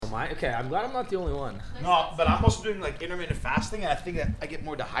don't mind. Okay, I'm glad I'm not the only one. No, but I'm also doing like intermittent fasting, and I think that I get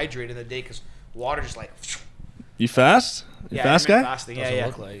more dehydrated in the day because water just like. You fast? You fast guy? Fasting. Doesn't Yeah.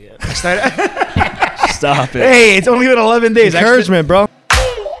 look like it. Stop it. Hey, it's only been 11 days. Encouragement, bro.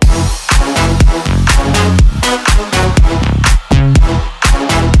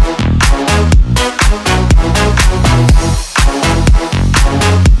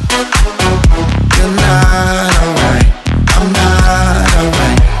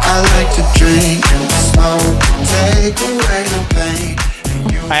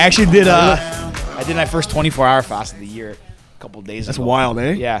 I actually did. I did my first 24-hour fast of the year a couple days ago. That's wild,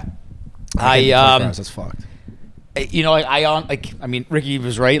 eh? Yeah. That's fucked. You know, I mean, Ricky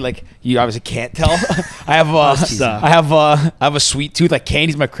was right. Like, you obviously can't tell. I have a sweet tooth. Like,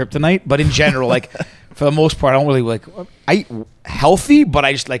 candy's my kryptonite. But in general, like, for the most part, I don't really like. I eat healthy, but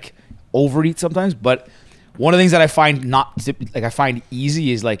I just like overeat sometimes. But one of the things that I find I find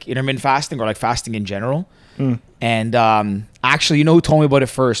easy is like intermittent fasting or like fasting in general. And actually, you know who told me about it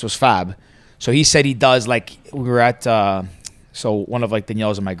first was Fab. So he said he does, like, we were at so one of like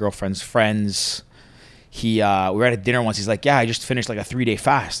Danielle's and my girlfriend's friends. We were at a dinner once. He's like, yeah, I just finished like a 3-day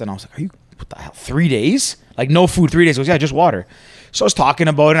fast. And I was like, are you, what the hell, 3 days? Like no food, 3 days. He goes, yeah, just water. So I was talking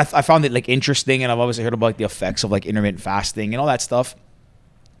about it, and I found it like interesting, and I've obviously heard about like, the effects of like intermittent fasting and all that stuff.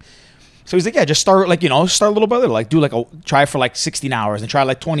 So he's like, yeah, just start like, start little by little. Like do like try for like 16 hours and try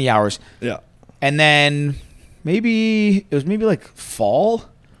like 20 hours. Yeah. And then maybe like fall,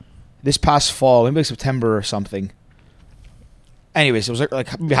 this past fall, maybe like September or something. Anyways, it was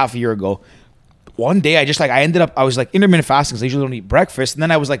like maybe half a year ago. One day I was like intermittent fasting because I usually don't eat breakfast. And then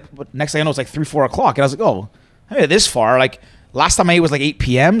I was like, next thing I know, it's like 3-4 o'clock. And I was like, oh, I made it this far. Like last time I ate was like 8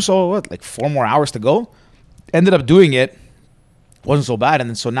 p.m. So what, like 4 more hours to go. Ended up doing it. Wasn't so bad. And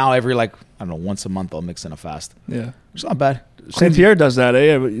then so now every like, I don't know, once a month I'll mix in a fast. Yeah. It's not bad. St. Pierre does that,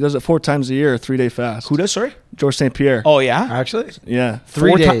 eh? He does it 4 times a year, 3-day fast. Who does, sorry? George St. Pierre. Oh, yeah? Actually? Yeah.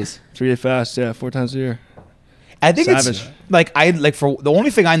 3 days. 3-day fast, yeah, 4 times a year. I think Savage. it's like for the only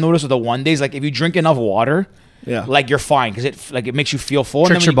thing I noticed with the 1 day is like if you drink enough water, yeah, like you're fine because it makes you feel full.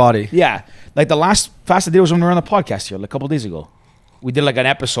 Tricks your body. Yeah. Like the last fast I did was when we were on the podcast here like a couple of days ago. We did like an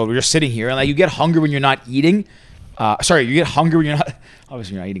episode. We were just sitting here and like you get hungry when you're not eating. You get hungry when you're not,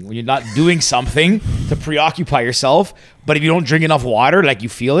 obviously you're not eating, when you're not doing something to preoccupy yourself. But if you don't drink enough water, like you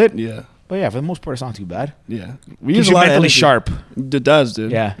feel it. Yeah. But yeah, for the most part, it's not too bad. Yeah. We Keeps use a you lot of mentally energy. sharp. It does,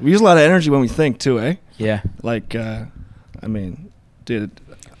 dude. Yeah. We use a lot of energy when we think too, eh? Yeah. Like, I mean, dude,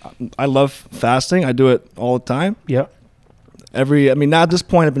 I love fasting. I do it all the time. Yeah. Now at this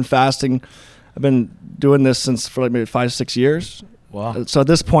point, I've been fasting. I've been doing this since for like maybe 5-6 years. Wow. So at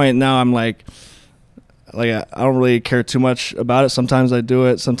this point now I'm like I don't really care too much about it. Sometimes I do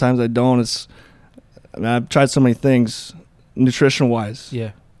it, sometimes I don't. I've tried so many things nutrition wise.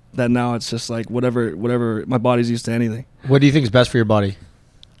 Yeah. That now it's just like whatever my body's used to anything. What do you think is best for your body?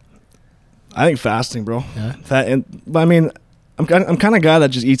 I think fasting, bro. Yeah. But I mean, I'm kind of guy that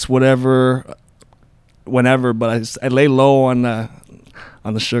just eats whatever, whenever. But I lay low on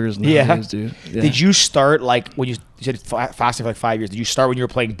the sugars nowadays, dude. Yeah. Did you start like when you said fasting for like 5 years? Did you start when you were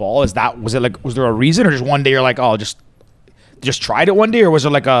playing ball? Was there a reason, or just one day you're like, oh, just tried it one day, or was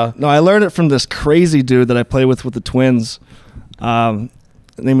there like a? No, I learned it from this crazy dude that I play with the Twins.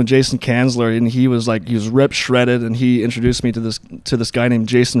 Name of Jason Kanzler, and he was ripped, shredded, and he introduced me to this guy named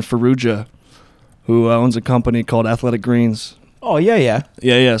Jason Ferrugia, who owns a company called Athletic Greens. Oh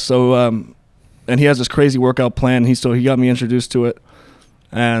yeah. So and he has this crazy workout plan. He got me introduced to it,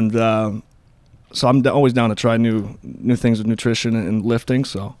 and so I'm always down to try new things with nutrition and lifting.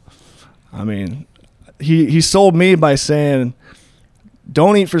 So I mean, he sold me by saying,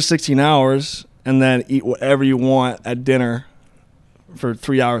 don't eat for 16 hours and then eat whatever you want at dinner for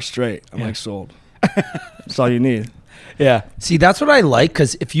 3 hours straight. I'm like, sold. That's all you need. Yeah. See, that's what I like,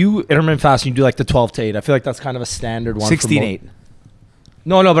 because if you intermittent fast and you do like the 12 to 8, I feel like that's kind of a standard one. 16-8.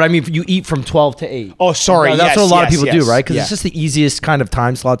 No, but I mean, you eat from 12 to 8. Oh, sorry. That's what a lot of people do, right? Because yeah. it's just the easiest kind of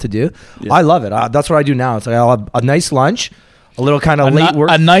time slot to do. Yeah. I love it. That's what I do now. It's like I'll have a nice lunch, a little kind of late work.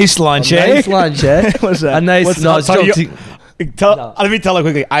 A nice lunch, eh? Nice lunch, eh? What's that? A nice. Let me tell it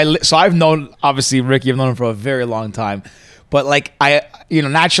quickly. So I've known, obviously, Ricky, I've known him for a very long time. But like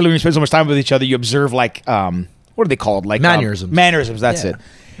naturally when you spend so much time with each other, you observe like what are they called? Like mannerisms. Mannerisms, that's it.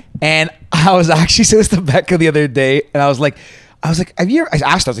 And I was actually saying this to Becca the other day, and I was like, I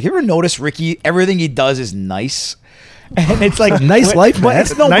asked her, you ever notice Ricky, everything he does is nice? And it's like Nice life, man.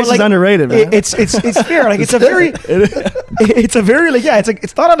 Nice is underrated, man. It's fair. Like it's a very, it's a very like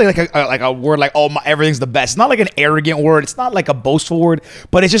it's not only like a word like everything's the best. It's not like an arrogant word. It's not like a boastful word,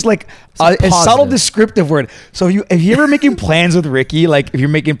 but it's just like a subtle descriptive word. So if you're ever making plans with Ricky, like if you're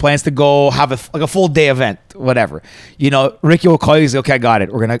making plans to go have a full day event, whatever, Ricky will call you and say, okay, I got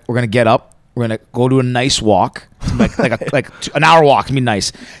it. We're gonna get up. We're gonna go do a nice walk, like an hour walk. It'll be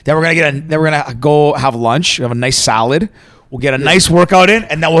nice. Then we're gonna go have lunch. Have a nice salad. We'll get a nice workout in,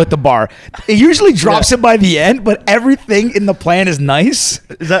 and then we'll hit the bar. It usually drops it by the end, but everything in the plan is nice.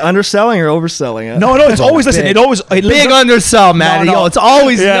 Is that underselling or overselling it? No, it's always Big undersell, man. No. Yo, it's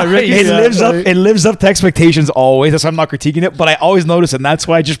always Yeah, nice. Ricky, It lives up to expectations always. That's why I'm not critiquing it, but I always notice, and that's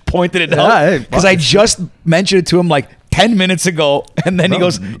why I just pointed it out because I just mentioned it to him like 10 minutes ago, and then he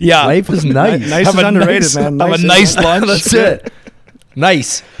goes, "Yeah, Life is nice. Nice is underrated, man. Have a nice lunch." That's it.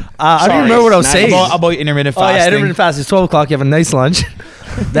 Nice. I don't Sorry. remember what I was saying. About intermittent Oh fasting. yeah, intermittent fasting. It's 12 o'clock. You have a nice lunch,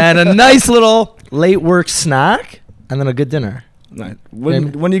 then a nice little late work snack, and then a good dinner. Right.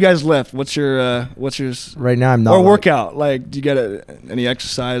 When do you guys lift? What's your Right now, I'm not. or workout? Like, do you get any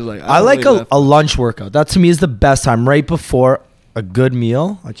exercise? Like, I like a lunch workout. That to me is the best time. Right before a good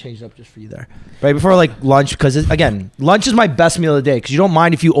meal. I changed it up just for you there. Right before like lunch, because again, lunch is my best meal of the day because you don't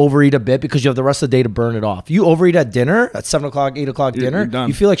mind if you overeat a bit because you have the rest of the day to burn it off. You overeat at dinner at 7 o'clock, 8 o'clock dinner, you're done.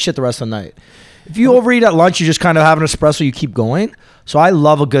 you feel like shit the rest of the night. If you overeat at lunch, you just kind of have an espresso, you keep going. So I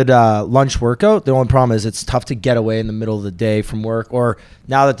love a good lunch workout. The only problem is it's tough to get away in the middle of the day from work, or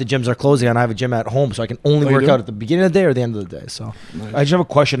now that the gyms are closing and I have a gym at home, so I can only work out at the beginning of the day or the end of the day. So Nice. I just have a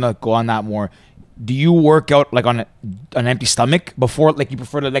question to go on that more. Do you work out like on an empty stomach before? Like you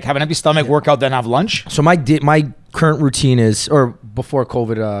prefer to like have an empty stomach, work out, then have lunch? So my current routine is, or before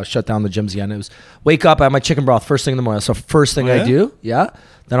COVID shut down the gyms again, it was wake up, I have my chicken broth first thing in the morning. So first thing I do,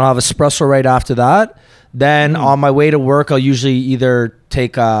 Then I'll have espresso right after that. Then on my way to work, I'll usually either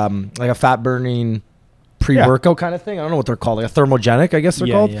take like a fat burning pre-workout kind of thing. I don't know what they're called, like a thermogenic, I guess they're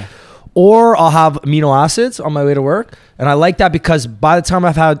called. Yeah. Or I'll have amino acids on my way to work. And I like that because by the time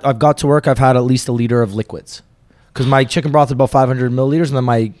I've got to work, I've had at least a liter of liquids. Because my chicken broth is about 500 milliliters, and then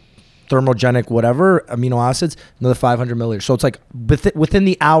my thermogenic whatever, amino acids, another 500 milliliters. So it's like within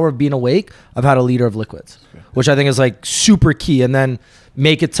the hour of being awake, I've had a liter of liquids, which I think is like super key. And then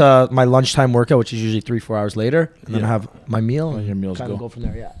make it to my lunchtime workout, which is usually 3-4 hours later, and then have my meal and your meals kind of go from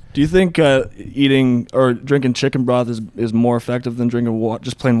there. Yeah. Do you think eating or drinking chicken broth is more effective than drinking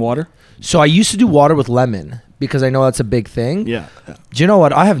just plain water? So I used to do water with lemon because I know that's a big thing. Yeah. Do you know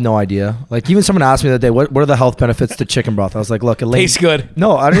what? I have no idea. Like even someone asked me the other day, what are the health benefits to chicken broth? I was like, look, Elaine. Tastes good.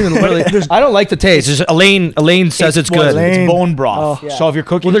 No, I don't even really. I don't like the taste. It's just Elaine says it's good. Elaine. It's bone broth. Oh. Yeah. So if you're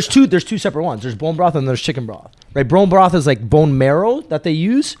cooking, Well, there's two separate ones. There's bone broth and there's chicken broth. Right? Bone broth is like bone marrow that they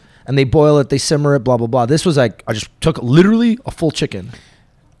use, and they boil it, they simmer it, blah blah blah. This was like I just took literally a full chicken.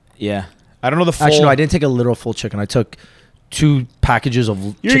 yeah, I don't know the full. Actually, no, I didn't take a literal full chicken. I took 2 packages of.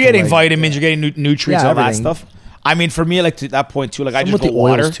 You're chicken getting leg. vitamins, you're getting nutrients, Yeah, all that everything. stuff. I mean, for me, like to that point too, like I Some just with go the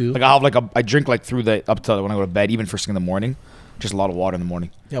oils, water. too. Like I'll have I drink like through up to when I go to bed, even first thing in the morning. Just a lot of water in the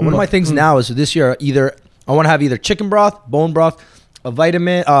morning. Yeah, one of my things now is this year I want to have either chicken broth, bone broth, a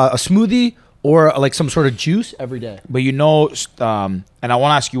vitamin, a smoothie, or like some sort of juice every day. But and I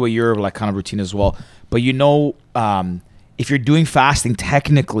want to ask you what your like kind of routine as well. But if you're doing fasting,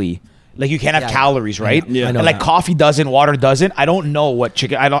 technically, like you can't have calories, right? Yeah. I know And like that. coffee doesn't, water doesn't. I don't know what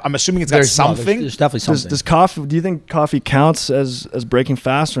chicken. I'm assuming it's got something. There's definitely something. Does coffee? Do you think coffee counts as breaking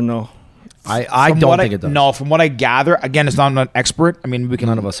fast or no? I From don't what think it does. No, from what I gather, again, it's not I'm not an expert. I mean,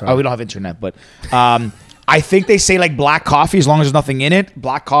 None of us are. We don't have internet, but I think they say like black coffee, as long as there's nothing in it,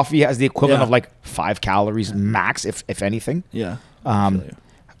 black coffee has the equivalent Yeah. of like 5 calories max, if anything. Yeah.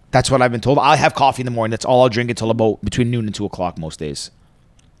 That's what I've been told. I have coffee in the morning. That's all I'll drink until about between noon and 2 o'clock most days.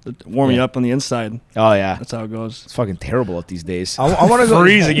 Warm you up on the inside. Oh yeah, That's how it goes. it's fucking terrible at these days. I want to go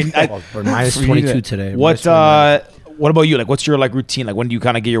freezing. We're minus 22 today. What Minus 29. what about you? Like, what's your like routine? Like, when do you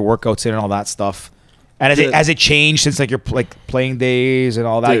kind of get your workouts in and all that stuff? And has it changed since like your like playing days and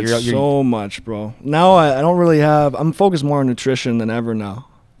all that? Dude, so much, bro. Now I don't really have. I'm focused more on nutrition than ever now.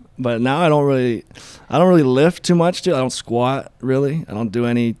 But now I don't really lift too much. Dude, I don't squat really. I don't do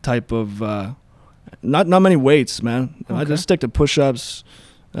any type of not many weights, man. I just stick to push-ups,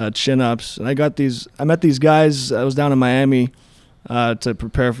 chin-ups. And I met these guys. I was down in Miami to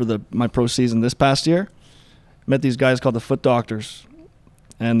prepare for my pro season this past year. Met these guys called the Foot Doctors,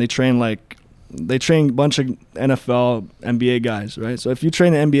 and they train a bunch of NFL, NBA guys, right? So if you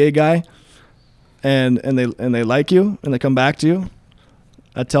train an NBA guy, and they like you and they come back to you,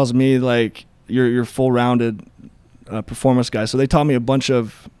 that tells me like you're full rounded performance guy. So they taught me a bunch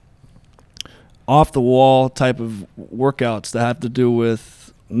of off the wall type of workouts that have to do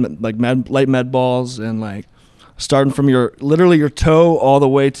with like light med balls and like starting from literally your toe all the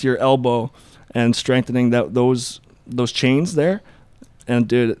way to your elbow and strengthening those chains there. And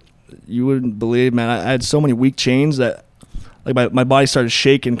dude, you wouldn't believe, man, I had so many weak chains that like my body started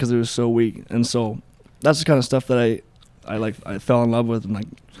shaking because it was so weak. And so that's the kind of stuff that I fell in love with, and like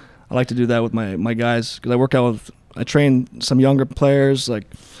I like to do that with my guys, because I train some younger players like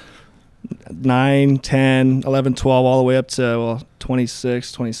 9, 10, 11, 12, all the way up to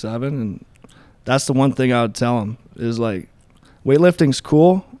 26, 27. And that's the one thing I would tell them is like weightlifting's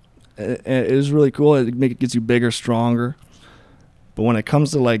cool. It is really cool. It gets you bigger, stronger. But when it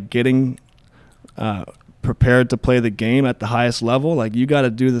comes to like getting prepared to play the game at the highest level, like you got to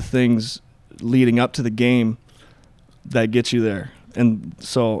do the things leading up to the game that gets you there. And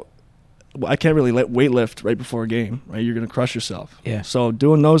so I can't really weightlift right before a game, right? You're going to crush yourself. Yeah. So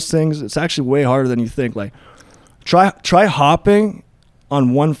doing those things, it's actually way harder than you think. Like try hopping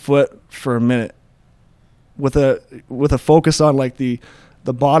on one foot for a minute with a focus on like the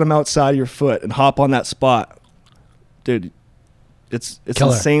bottom outside of your foot, and hop on that spot. Dude, it's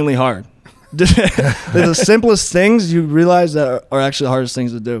insanely hard. The simplest things you realize that are actually the hardest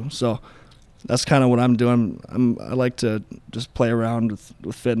things to do. So that's kind of what I'm doing. I like to just play around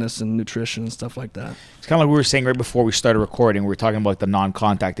with fitness and nutrition and stuff like that. It's kind of like we were saying right before we started recording. We were talking about the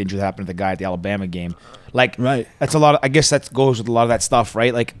non-contact injury that happened to the guy at the Alabama game. Like, right. That's a lot. I guess that goes with a lot of that stuff,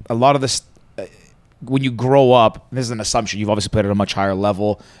 right? Like a lot of this, when you grow up, this is an assumption. You've obviously played at a much higher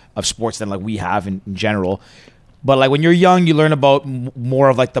level of sports than like we have in general. But like when you're young, you learn about more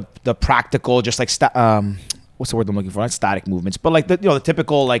of like the practical, just like what's the word I'm looking for? Not static movements, but like the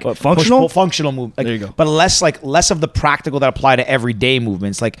typical like functional movement. Like, there you go. But less of the practical that apply to everyday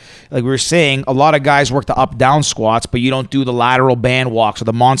movements. Like we were saying, a lot of guys work the up down squats, but you don't do the lateral band walks or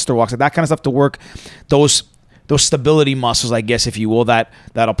the monster walks, like that kind of stuff to work those stability muscles, I guess, if you will, that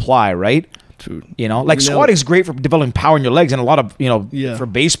apply, right? Dude, you know, like squatting is great for developing power in your legs, and a lot of, for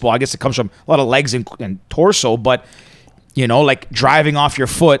baseball, I guess it comes from a lot of legs and torso, but, like driving off your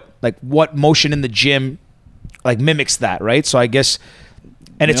foot, like what motion in the gym, like mimics that, right? So I guess,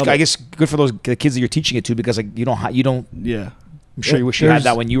 and I guess good for the kids that you're teaching it to, because like you don't. Yeah. I'm sure you wish you had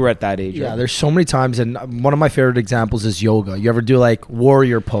that when you were at that age. Yeah, right? There's so many times, and one of my favorite examples is yoga. You ever do like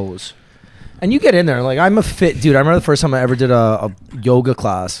warrior pose? And you get in there, like I'm a fit dude. I remember the first time I ever did a yoga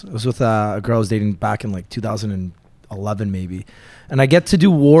class. It was with a girl I was dating back in like 2011 maybe. And I get to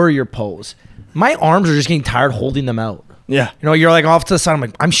do warrior pose. My arms are just getting tired holding them out. Yeah. You're like off to the side. I'm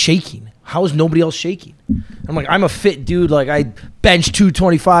like, I'm shaking. How is nobody else shaking? I'm like, I'm a fit dude. Like I bench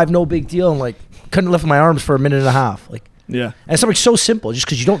 225, no big deal. And like couldn't lift my arms for a minute and a half. Like, yeah. And it's something so simple just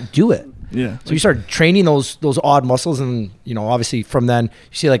because you don't do it. Yeah. So you start training those odd muscles, and obviously from then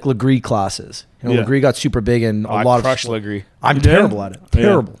you see like Legree classes. Legree got super big, and a lot of crushed Legree. I'm terrible at it.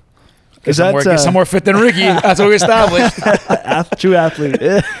 Terrible. Is that more fit than Ricky? That's what we established. True athlete.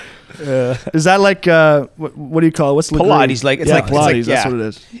 Is that like what do you call it? What's Legree? Pilates? Like it's like Pilates. That's what it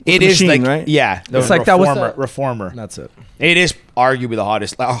is. It is machine, like right? Yeah. It's like that was the reformer. That's it. It is arguably the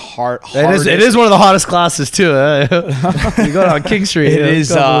hottest. It is one of the hottest classes too. You go down King Street. It is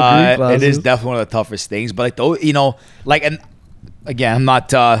definitely one of the toughest things. But like and again, I'm not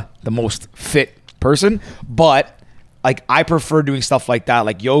the most fit person, but like I prefer doing stuff like that.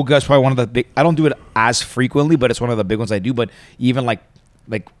 Like yoga is probably one of the big. I don't do it as frequently, but it's one of the big ones I do. But even like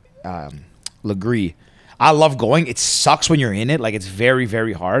Legree, I love going. It sucks when you're in it. Like it's very,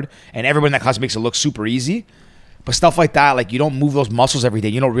 very hard, and everybody in that class makes it look super easy. But stuff like that, like you don't move those muscles every day.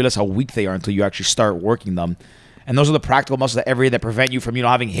 You don't realize how weak they are until you actually start working them. And those are the practical muscles that every day that prevent you from,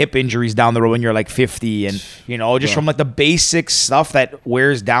 having hip injuries down the road when you're like 50, and just from like the basic stuff that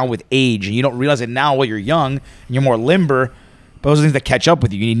wears down with age, and you don't realize it now while you're young and you're more limber. But those are things that catch up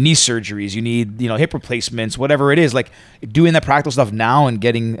with you. You need knee surgeries, you need hip replacements, whatever it is. Like doing that practical stuff now and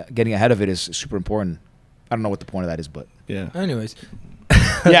getting ahead of it is super important. I don't know what the point of that is, but yeah. Anyways.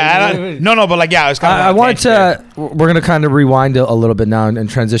 Yeah, but like, yeah, I was kind of. I wanted to. We're gonna kind of rewind a little bit now and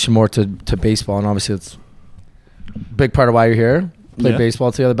transition more to baseball, and obviously it's a big part of why you're here. Played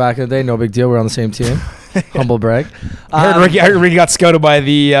baseball together back in the day. No big deal. We're on the same team. Humble brag. I heard Ricky got scouted by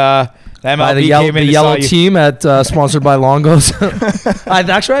the MLB the yellow team at sponsored by Longos.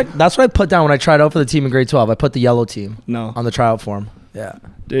 That's what I put down when I tried out for the team in grade 12. I put the yellow team on the tryout form. Yeah,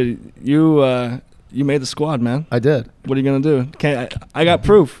 dude, you made the squad, man. I did. What are you gonna do? I got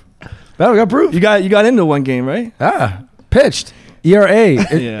proof. No, we got proof. You got into one game, right? Pitched. ERA,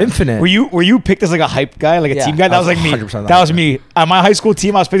 infinite. Were you picked as like a hype guy, like a team guy? That was like me. That was me. On my high school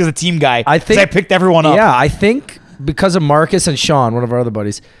team, I was picked as a team guy. I picked everyone up. Yeah, I think because of Marcus and Sean, one of our other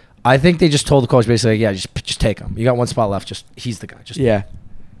buddies, I think they just told the coach basically, yeah, just take him. You got one spot left. He's the guy.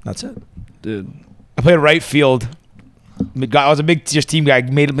 That's it, dude. I played right field. I was a big just team guy.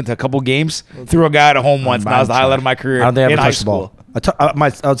 Made him into a couple games. Threw a guy at a home once. And that was the highlight of my career. I don't think I in ever high touched the ball.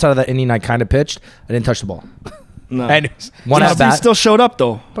 Outside of that inning, I kind of pitched. I didn't touch the ball. No. And One at He bat. still showed up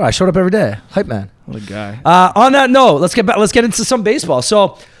though. But I showed up every day. Hype man. What a guy. On that note, let's get into some baseball.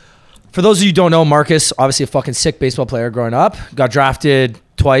 So, for those of you who don't know, Marcus, obviously a fucking sick baseball player growing up. Got drafted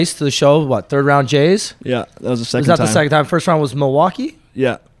twice to the show. What, third round Jays? Yeah, that was the second Was that time. the second time? First round was Milwaukee?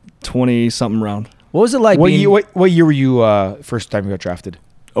 Yeah, 20-something round. What was it like what being... year were you first time you got drafted?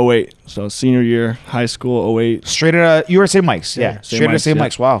 08. So senior year, high school, 08. Straight at you were at St. Mike's. Yeah, St. straight at Mike's, St. yeah.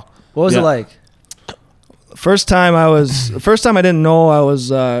 Mike's. Wow. What was it like? First time I didn't know I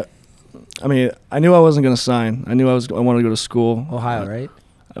was, I knew I wasn't going to sign. I wanted to go to school. Ohio, right?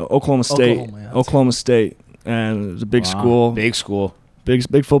 Oklahoma State. Oklahoma State. And it was a big school. Big school.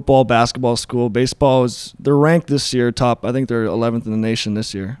 Big football, basketball school. Baseball they're ranked this year top. I think they're 11th in the nation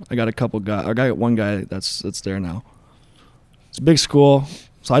this year. I got one guy that's there now. It's a big school.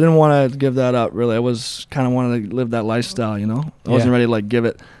 So I didn't want to give that up, really. I was kind of wanted to live that lifestyle, you know? I wasn't ready to, like, give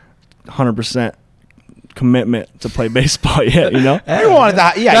it 100% commitment to play baseball yet, you know? Everyone wanted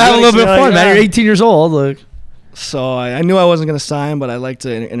that. Yeah, have a little bit of fun, man. yeah. You're 18 years old. Look. So I knew I wasn't going to sign, but I like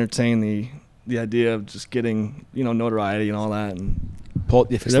to entertain the idea of just getting, notoriety and all that. And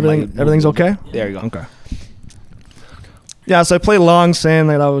everything's okay? There you go. Okay. Yeah, so I played along saying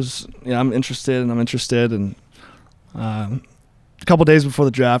that I'm interested. And a couple days before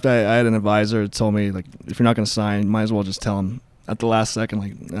the draft, I had an advisor that told me, like, if you're not going to sign, might as well just tell him at the last second,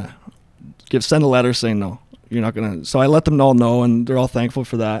 like, send a letter saying no, you're not going to. So I let them all know, and they're all thankful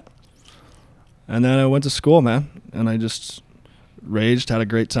for that. And then I went to school, man, and I just raged, had a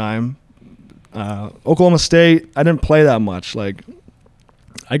great time. Oklahoma State, I didn't play that much. Like,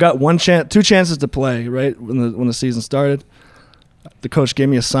 I got two chances to play, right, when the season started. The coach gave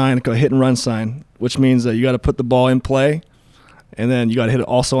me a sign, a hit and run sign, which means that you got to put the ball in play, and then you got to hit it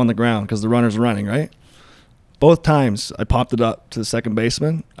also on the ground because the runner's running, right? Both times I popped it up to the second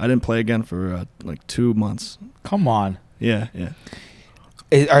baseman. I didn't play again for like 2 months. Come on. Yeah.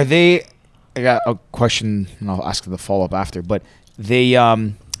 Are they? I got a question, and I'll ask the follow up after. But they,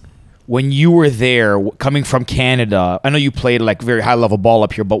 when you were there, coming from Canada, I know you played like very high level ball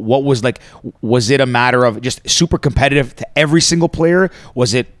up here. But what was like? Was it a matter of just super competitive to every single player?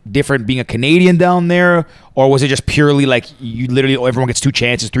 Was it different being a Canadian down there, or was it just purely like you literally everyone gets 2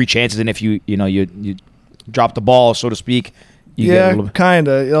 chances, 3 chances, and if you drop the ball, so to speak, you get a little bit. Kind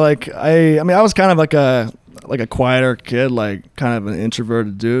of. Like I was kind of like a quieter kid, like kind of an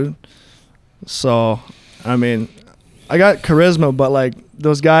introverted dude. So, I mean, I got charisma, but like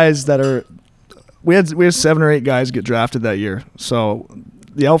those guys we had 7 or 8 guys get drafted that year. So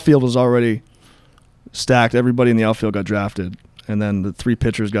the outfield was already stacked. Everybody in the outfield got drafted, and then the 3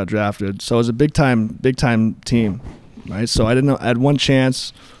 pitchers got drafted. So it was a big time team, right? So I had one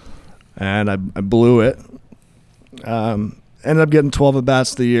chance, and I blew it. Ended up getting 12 at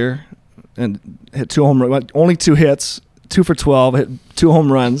bats the year, and hit 2 home runs. Only 2 hits, 2 for 12. Hit 2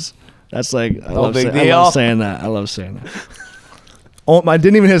 home runs. That's like I love saying that. I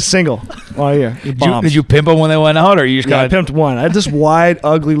didn't even hit a single all year. Did you pimp them when they went out, or you just I pimped one. I had this wide,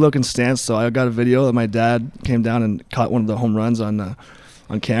 ugly looking stance. So I got a video that my dad came down and caught one of the home runs on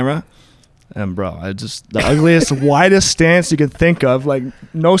camera. And bro, the ugliest, widest stance you could think of, like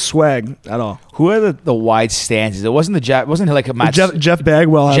no swag at all. Who had the wide stances? It wasn't wasn't it like a match? Jeff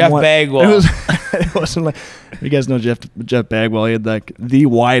Bagwell. Bagwell. It wasn't like, you guys know Jeff Bagwell. He had like the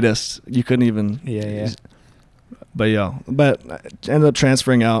widest. You couldn't even. Yeah. But I ended up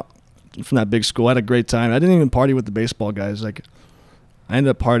transferring out from that big school. I had a great time. I didn't even party with the baseball guys. Like, I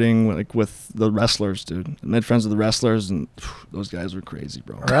ended up partying like with the wrestlers, dude. I made friends with the wrestlers, and those guys were crazy,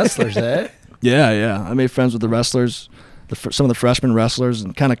 bro. Wrestlers, eh? Yeah. I made friends with the wrestlers, some of the freshman wrestlers,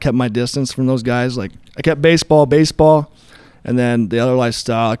 and kind of kept my distance from those guys. Like, I kept baseball, and then the other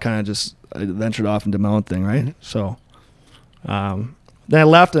lifestyle, I ventured off and did my own thing, right? Mm-hmm. So, then I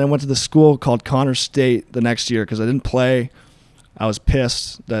left and I went to the school called Connor State the next year because I didn't play. I was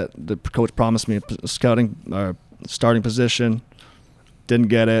pissed that the coach promised me a starting position, didn't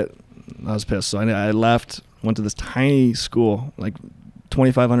get it. I was pissed, so I left. Went to this tiny school, like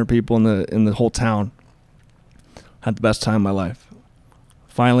 2,500 people in the whole town. Had the best time of my life.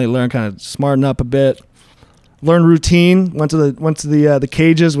 Finally learned, kind of smarten up a bit. Learned routine. Went to the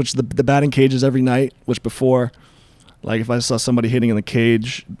cages, which the batting cages every night. Which before, like if I saw somebody hitting in the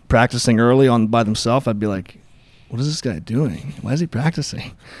cage practicing early by themselves, I'd be like, "What is this guy doing? Why is he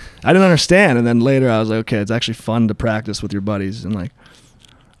practicing?" I didn't understand. And then later I was like, "Okay, it's actually fun to practice with your buddies." And like,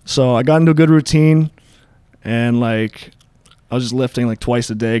 So I got into a good routine, and like I was just lifting like twice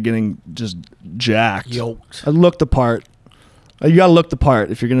a day, getting just jacked. Yoked. I looked the part. You gotta look the part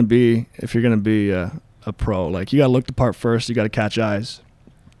if you're gonna be a pro. Like you gotta look the part first. You gotta catch eyes.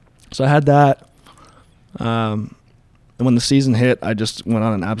 So I had that. And when the season hit, I just went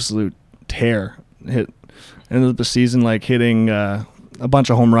on an absolute tear. Ended up the season like hitting a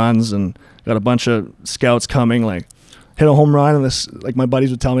bunch of home runs, and got a bunch of scouts coming. Like hit a home run, and this like my buddies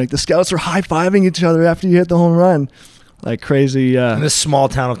would tell me like the scouts were high-fiving each other after you hit the home run. Like crazy. In this small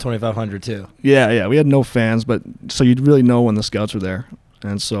town of 2,500 too. Yeah. We had no fans, but so you'd really know when the scouts were there.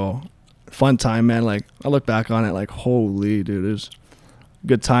 And so, fun time, man. Like I look back on it, like holy dude, it was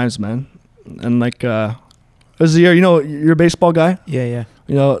good times, man. And like it was the year. You know, you're a baseball guy. Yeah.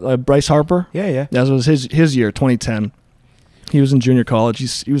 You know, Bryce Harper. Yeah. That was his year, 2010. He was in junior college.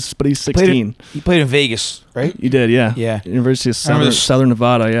 He's 16. He played in Vegas, right? He did, yeah. Yeah. University of Southern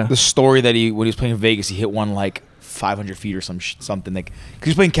Nevada, yeah. The story that when he was playing in Vegas, he hit one like 500 feet or something like, because he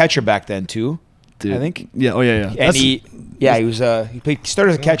was playing catcher back then too. Dude. I think. Yeah. Oh yeah. And he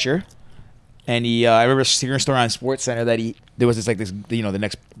started as a catcher, and I remember hearing a story on SportsCenter that there was the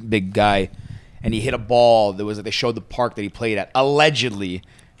next big guy, and he hit a ball that was they showed the park that he played at, allegedly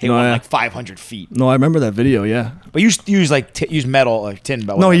hit like 500 feet. No, I remember that video. Yeah. But you use metal, like tin.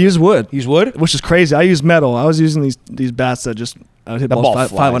 No, he used wood. He used wood, which is crazy. I used metal. I was using these bats that I would hit balls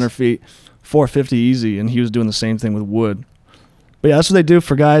 500 feet. 450 easy, and he was doing the same thing with wood. But yeah, that's what they do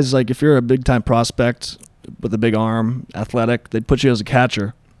for guys. Like if you're a big time prospect with a big arm, athletic, they put you as a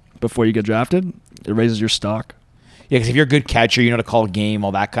catcher before you get drafted. It raises your stock. Yeah, because if you're a good catcher, you know how to call a game,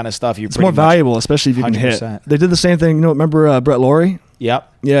 all that kind of stuff. It's more valuable, especially if you can 100%. Hit. They did the same thing. You know, remember Brett Laurie?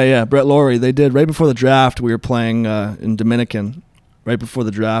 Yep. Yeah. Brett Laurie. They did right before the draft. We were playing in Dominican. Right before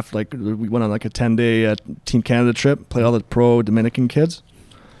the draft, like we went on like a 10-day Team Canada trip, played all the pro Dominican kids.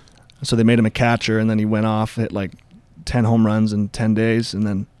 So they made him a catcher, and then he went off, hit like 10 home runs in 10 days, and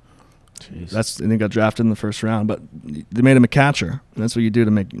then and he got drafted in the first round. But they made him a catcher, and that's what you do to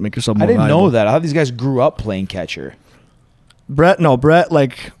make yourself more valuable. I didn't know that. I thought these guys grew up playing catcher. Brett,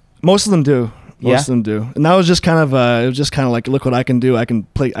 like most of them do. Most of them do, and that was just kind of it was just kind of like, look what I can do. I can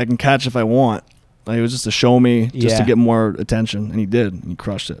catch if I want. Like it was just to show me, just to get more attention, and he did. And he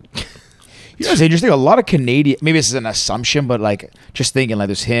crushed it. You know, it's interesting. A lot of Canadian, maybe this is an assumption, but like just thinking, like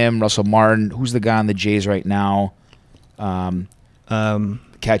there's him, Russell Martin. Who's the guy on the Jays right now?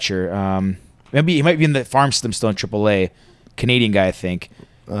 Catcher. Maybe he might be in the farm system still in AAA. Canadian guy, I think.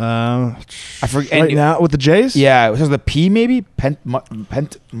 I forget right now with the Jays. Yeah, it was the P maybe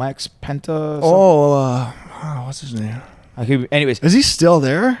Max Penta. What's his name? Anyways, is he still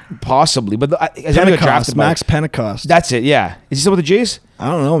there? Possibly, but Max Pentecost. That's it. Yeah, is he still with the Jays?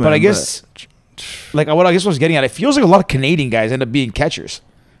 I don't know, man. But I guess, what I was getting at, it feels like a lot of Canadian guys end up being catchers,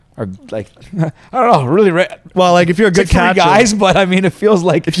 or like I don't know, really. Well, like if you're a good catcher, guys, but I mean, it feels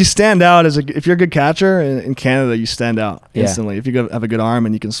like if you stand out if you're a good catcher in Canada, you stand out instantly. If you have a good arm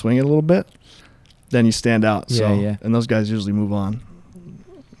and you can swing it a little bit, then you stand out. So, and those guys usually move on.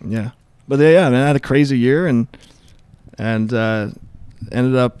 Yeah, but man, I had a crazy year and ended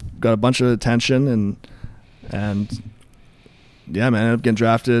up got a bunch of attention and yeah, man, I ended up getting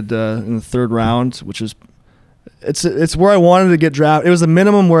drafted in the third round, which is it's where I wanted to get drafted. It was the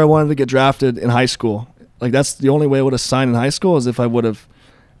minimum where I wanted to get drafted in high school. Like that's the only way I would have signed in high school is if I would have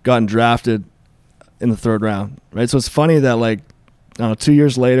gotten drafted in the third round, right? So it's funny that like I don't know, 2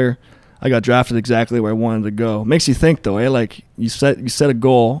 years later, I got drafted exactly where I wanted to go. Makes you think though, like you set a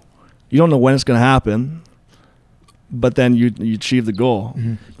goal, you don't know when it's going to happen. But then you achieve the goal.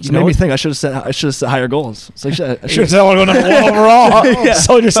 Mm-hmm. So it made me think I should have set higher goals. So I should have said I want to go number one overall. If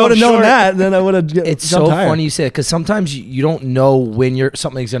I would have known that, then I would have. It's so funny you say it because sometimes you don't know when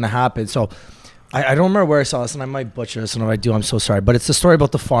something's going to happen. So I don't remember where I saw this, and I might butcher this, and if I do, I'm so sorry. But it's the story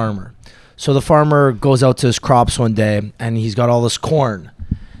about the farmer. So the farmer goes out to his crops one day, and he's got all this corn.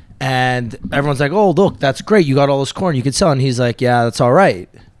 And everyone's like, oh, look, that's great. You got all this corn. You can sell. And he's like, yeah, that's all right.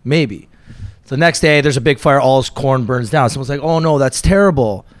 Maybe. The next day, there's a big fire. All his corn burns down. Someone's like, oh, no, that's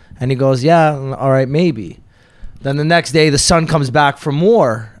terrible. And he goes, yeah, all right, maybe. Then the next day, the sun comes back for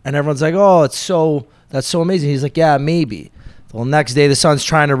more. And everyone's like, oh, that's so amazing. He's like, yeah, maybe. Well, next day, the son's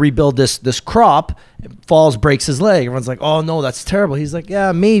trying to rebuild this crop. It falls, breaks his leg. Everyone's like, oh, no, that's terrible. He's like,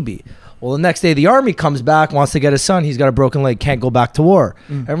 yeah, maybe. Well, the next day, the army comes back, wants to get his son. He's got a broken leg, can't go back to war.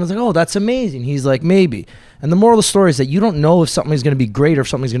 Everyone's like, oh, that's amazing. He's like, maybe. And the moral of the story is that you don't know if something's going to be great or if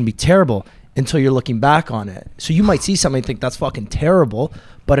something's going to be terrible until you're looking back on it. So you might see something and think that's fucking terrible,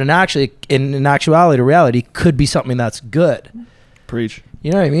 but in actuality, reality could be something that's good. Preach.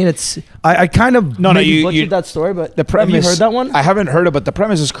 You know what I mean? It's I kind of maybe butchered that story, but the premise, have you heard that one? I haven't heard it, but the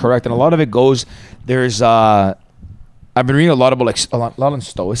premise is correct, and a lot of it goes. There's I've been reading a lot about like a lot on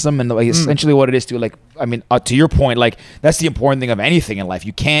stoicism and like essentially what it is to like. I mean, to your point, like that's the important thing of anything in life.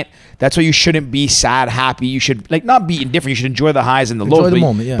 You can't. That's why you shouldn't be sad, happy. You should like not be indifferent. You should enjoy the highs and the lows. The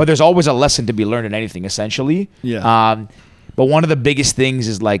moment, yeah. But there's always a lesson to be learned in anything, essentially. Yeah. But one of the biggest things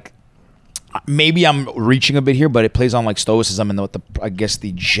is like. Maybe I'm reaching a bit here, but it plays on like stoicism, and what I guess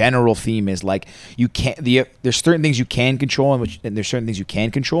the general theme is like you can't. There's certain things you can control, and there's certain things you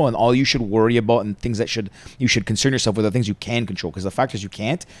can control, and all you should worry about and things that you should concern yourself with are things you can control. Because the fact is, you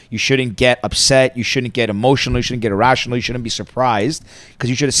can't. You shouldn't get upset. You shouldn't get emotional. You shouldn't get irrational. You shouldn't be surprised because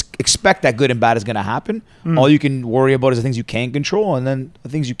you should expect that good and bad is going to happen. All you can worry about is the things you can control, and then the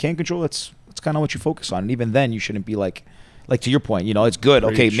things you can't control. That's kind of what you focus on. And even then, you shouldn't be like to your point, you know, it's good.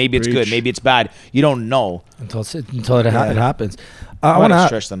 Okay, maybe it's good. Maybe it's bad. You don't know until it happens. I want to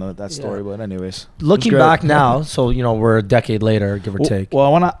stress that story, but anyways, looking back now, so you know we're a decade later, give or take. Well, I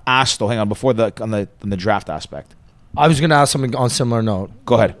want to ask though. Hang on, before on the draft aspect. I was going to ask something on a similar note.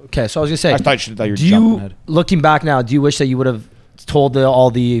 Go ahead. Okay, so I was going to say, I thought you were jumping ahead. Looking back now, do you wish that you would have told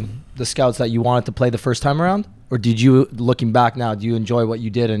all the scouts that you wanted to play the first time around, or did you, looking back now, do you enjoy what you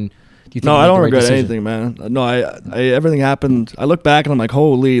did and? No, I don't regret anything, man. No, I everything happened. I look back and I'm like,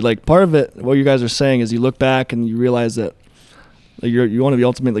 holy, like part of it, what you guys are saying is you look back and you realize that like, you want to be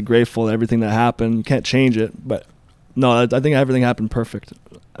ultimately grateful that everything that happened. You can't change it, but no, I think everything happened perfect.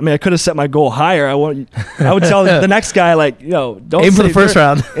 I mean, I could have set my goal higher. I would tell the next guy like, don't aim for the first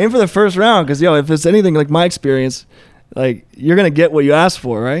round. Aim for the first round because if it's anything like my experience, like you're gonna get what you asked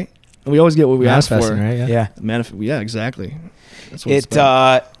for, right? And we always get what we asked for, right? Yeah, exactly. That's what it's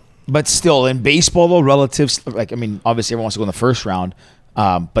But still, in baseball, though, relatives, like, I mean, obviously everyone wants to go in the first round,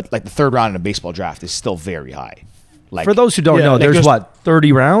 but like the third round in a baseball draft is still very high. Like, for those who don't know, there's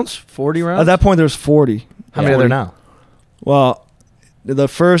 30 rounds, 40 rounds? At that point, there's 40. How many are there now? Well, the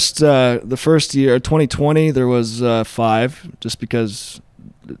first year, 2020, there was 5, just because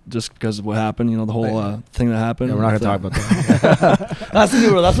of what happened, the whole thing that happened. Yeah, we're not going to talk about that. That's the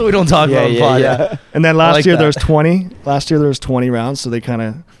new rule. That's what we don't talk about. Yeah. And then last year there was 20. Last year there was 20 rounds, so they kind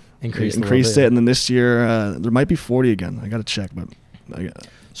of increased it. And then this year there might be 40 again. I got to check, but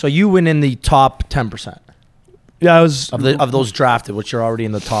so you win in the top 10%. Yeah, I was of those drafted, which are already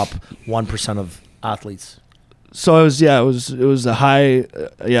in the top 1% of athletes. So it was a high.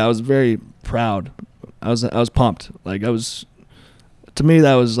 I was very proud. I was pumped. Like to me,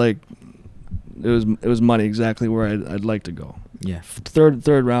 that was like, it was money exactly where I'd like to go. Yeah.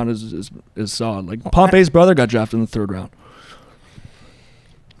 Third round is solid. Like Pompey's brother got drafted in the third round.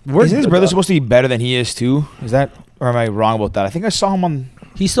 Isn't his brother supposed to be better than he is too? Is that, or am I wrong about that? I think I saw him on.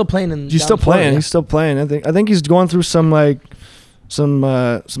 He's still playing He's still playing. He's still playing. I think he's going through some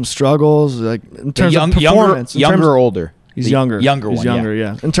struggles like in terms of performance. Younger or older? He's younger. He's younger.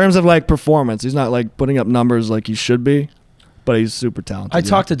 Yeah. In terms of like performance, he's not like putting up numbers like he should be. But he's super talented. I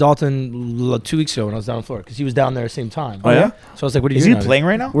talked to Dalton 2 weeks ago when I was down in Florida because he was down there at the same time. Oh, yeah? So I was like, what are you doing? Is he playing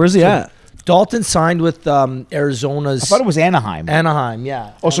right now? Where's he at? Dalton signed with Arizona's. I thought it was Anaheim. Anaheim,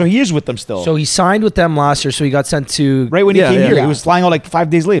 yeah. Oh, so he is with them still. So he signed with them last year, so he got sent to. Right when he came here. He was flying out like 5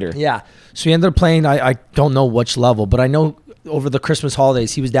 days later. Yeah. So he ended up playing, I don't know which level, but I know over the Christmas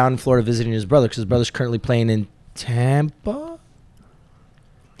holidays, he was down in Florida visiting his brother because his brother's currently playing in Tampa.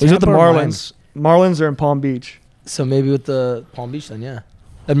 He's with the Marlins. Marlins are in Palm Beach. So maybe with the Palm Beach then, yeah.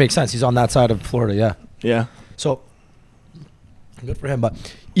 That makes sense. He's on that side of Florida, yeah. Yeah. So, good for him.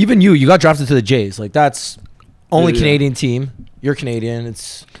 But even you got drafted to the Jays. Like, that's only Canadian team. You're Canadian.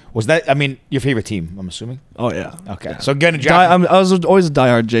 Was that, I mean, your favorite team, I'm assuming? Oh, yeah. Okay. Yeah. So getting drafted. I was always a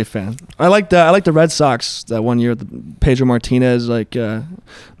diehard Jay fan. I like the Red Sox that one year. Pedro Martinez, like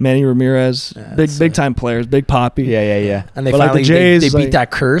Manny Ramirez. Big time players. Big Poppy. Yeah. And they but finally like the Jays, they beat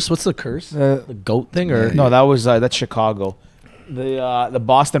that curse. What's the curse? The goat thing? Or no, that's Chicago. The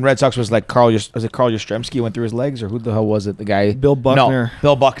Boston Red Sox was like was it Carl Yastrzemski went through his legs, or who the hell was it? The guy Bill Buckner. No,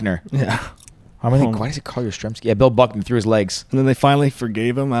 Bill Buckner. Yeah. Why does it Carl Yastrzemski? Yeah, Bill Buckner through his legs. And then they finally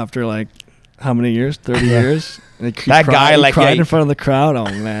forgave him after like how many years? 30 years. And that guy like cried in front of the crowd. Oh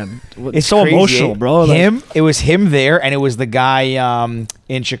man, it's so crazy, emotional, bro. It was him there, and it was the guy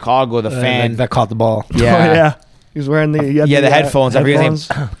in Chicago, the fan that caught the ball. Yeah. Oh, yeah. He was wearing the headphones. I forget his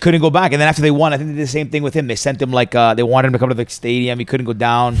name. Couldn't go back, and then after they won, I think they did the same thing with him. They sent him like they wanted him to come to the stadium. He couldn't go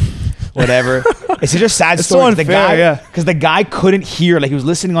down. Whatever. It's such a sad story. So unfair, because the guy couldn't hear. Like he was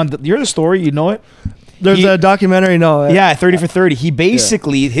listening on. You hear the story? You know it. There's a documentary. No. Yeah, 30 for 30. He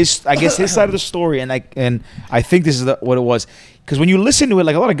basically his side of the story, and I think this is what it was. Because when you listen to it,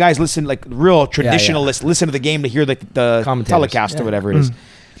 like a lot of guys listen, like real traditionalists listen to the game to hear the telecast or whatever it is.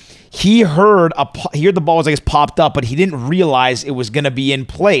 He heard the ball was, I guess, popped up, but he didn't realize it was going to be in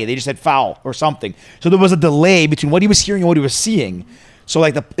play. They just said foul or something. So there was a delay between what he was hearing and what he was seeing. So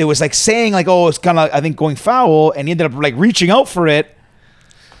like it was like saying like, oh, it's kind of, I think, going foul, and he ended up like reaching out for it,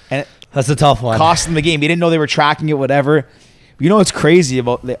 and that's a tough one. Cost him the game. He didn't know they were tracking it, whatever. You know what's crazy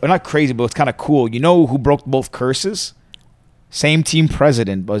about, or not crazy, but it's kind of cool. You know who broke both curses? Same team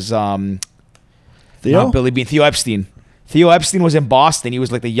president was Theo? Not Billy Bean, Theo Epstein. Theo Epstein was in Boston. He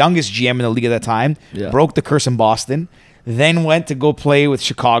was like the youngest GM in the league at that time. Yeah. Broke the curse in Boston. Then went to go play with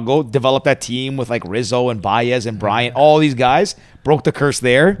Chicago. Developed that team with like Rizzo and Baez and Bryant. All these guys. Broke the curse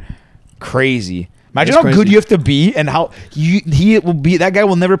there. Crazy. Imagine how good you have to be, and how he will be. That guy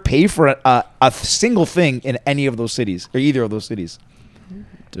will never pay for a single thing in any of those cities or either of those cities.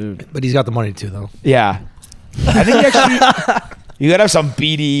 Dude. But he's got the money too, though. Yeah. I think actually you gotta have some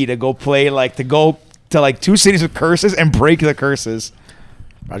BD to go play, like to go to like two cities with curses and break the curses.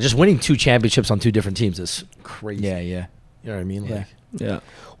 Just winning 2 championships on 2 different teams is crazy. Yeah. You know what I mean? Like, yeah.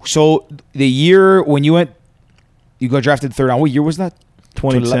 So the year when you got drafted 3rd round, what year was that?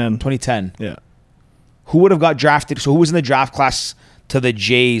 2010. 2010. Yeah. Who would have got drafted? So who was in the draft class to the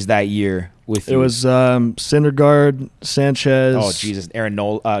Jays that year with you? It was Syndergaard, Sanchez. Oh, Jesus. Aaron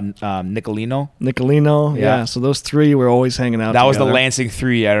Nicolino. Nicolino. Yeah. So those 3 were always hanging out That together. was the Lansing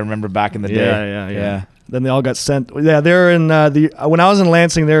 3, I remember back in the day. Yeah. Then they all got sent. Yeah, they were in when I was in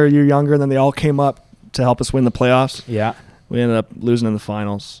Lansing, they were a year younger, and then they all came up to help us win the playoffs. Yeah. We ended up losing in the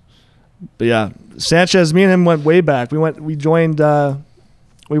finals. But yeah, Sanchez, me and him went way back. We went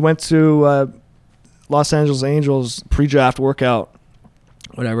to Los Angeles Angels pre-draft workout,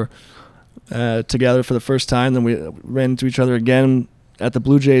 whatever, together for the first time. Then we ran into each other again at the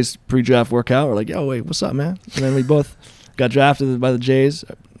Blue Jays pre-draft workout. We're like, yo, wait, what's up, man? And then we both got drafted by the Jays.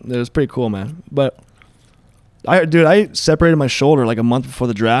 It was pretty cool, man. But I separated my shoulder like a month before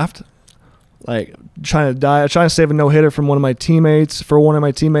the draft, like trying to save a no-hitter from one of my teammates.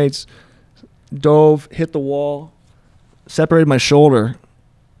 Dove, hit the wall, separated my shoulder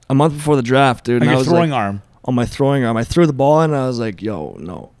a month before the draft, dude. On your throwing like, arm. On my throwing arm. I threw the ball in, and I was like, yo,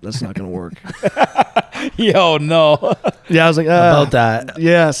 no, that's not going to work. Yo, no. Yeah, I was like, about that.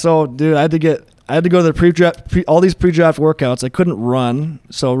 Yeah, so, dude, I had to go to the pre-draft, all these pre-draft workouts. I couldn't run.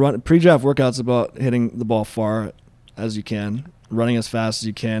 So pre-draft workouts about hitting the ball far as you can, running as fast as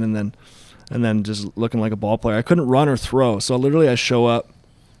you can, and then just looking like a ball player. I couldn't run or throw. So literally I show up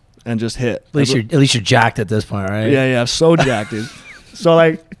and just hit. At least you're jacked at this point, right? Yeah, I'm so jacked, dude. So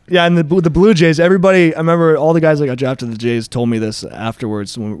like, yeah, and the Blue Jays, everybody, I remember all the guys that got drafted to the Jays told me this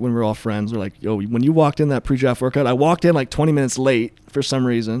afterwards when we were all friends. We're like, yo, when you walked in that pre-draft workout, I walked in like 20 minutes late for some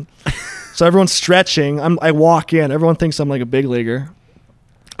reason. So everyone's stretching. I walk in. Everyone thinks I'm like a big leaguer.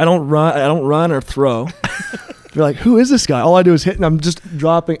 I don't run or throw. They're like, who is this guy? All I do is hit, and I'm just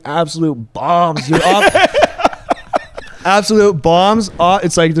dropping absolute bombs, dude. Absolute bombs.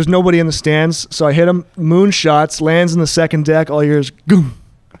 It's like there's nobody in the stands. So I hit him, moonshots, lands in the second deck. All you hear is, goom.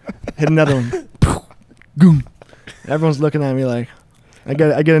 Hit another one. Goom. Everyone's looking at me like, I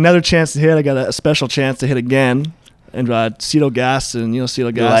get another chance to hit. I got a special chance to hit again. And Cito Gaston,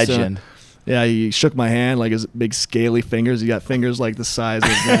 Cito Gaston. Legend. Yeah, he shook my hand like his big scaly fingers. He got fingers like the size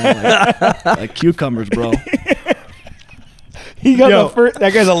of like cucumbers, bro. He got the first.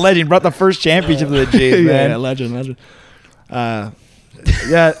 That guy's a legend. Brought the first championship to the Jays, man. Yeah, legend.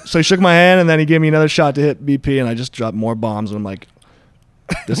 Yeah, so he shook my hand, and then he gave me another shot to hit BP, and I just dropped more bombs, and I'm like,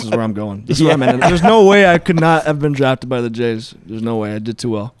 this is where I'm going. This is where I'm at. There's no way I could not have been drafted by the Jays. There's no way. I did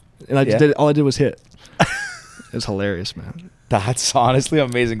too well. And all I did was hit. It's hilarious, man. That's honestly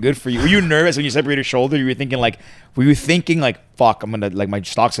amazing. Good for you. Were you nervous when you separated your shoulder? You were thinking like, fuck, I'm gonna like my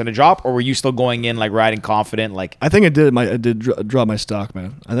stock's gonna drop, or were you still going in like riding confident? Like, I think it did. I did drop my stock,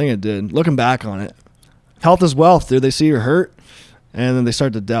 man. I think it did. Looking back on it, health is wealth, dude. They see you're hurt, and then they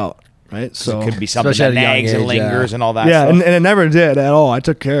start to doubt, right? So it could be something that nags and lingers and all that. Yeah, stuff. And it never did at all. I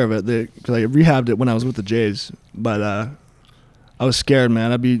took care of it because I rehabbed it when I was with the Jays, but I was scared,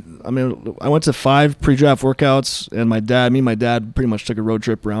 man. I went to 5 pre-draft workouts, and me and my dad pretty much took a road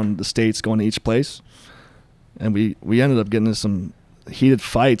trip around the States going to each place. And we ended up getting into some heated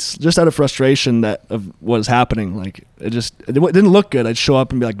fights just out of frustration of what was happening. Like, it didn't look good. I'd show up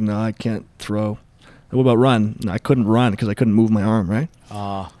and be like, no, I can't throw. And what about run? No, I couldn't run because I couldn't move my arm, right?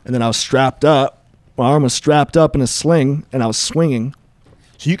 And then I was strapped up. My arm was strapped up in a sling, and I was swinging.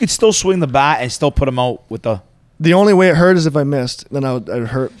 So you could still swing the bat and still put him out with the... The only way it hurt is if I missed. Then I'd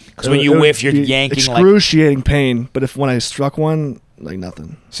hurt. Because when you whiff, you're yanking excruciating pain. But when I struck one, like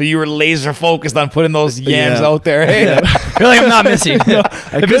nothing. So you were laser focused on putting those yams out there. Hey, you're like, I'm not missing.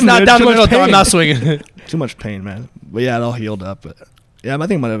 If it's not down the I'm not swinging. Too much pain, man. But yeah, it all healed up. But yeah, I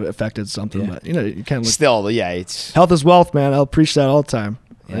think it might have affected something. But you can't look. Still, yeah, it's health is wealth, man. I'll preach that all the time.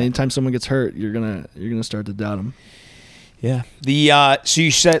 Yeah. Anytime someone gets hurt, you're gonna start to doubt them. Yeah. So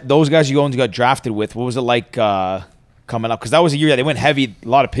you said those guys you got drafted with. What was it like coming up? Because that was a year that they went heavy. A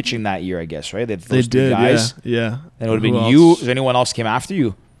lot of pitching that year, I guess, right? They did. Guys. Yeah. And it would have been you. Is there anyone else came after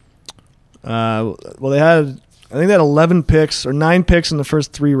you? Well, they had. I think they had 11 picks or 9 picks in the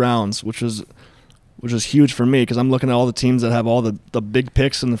first 3 rounds, which was huge for me because I'm looking at all the teams that have all the big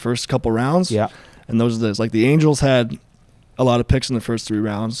picks in the first couple rounds. Yeah. And those are like the Angels had a lot of picks in the first 3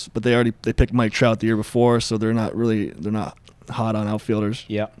 rounds, but they picked Mike Trout the year before, so they're not hot on outfielders.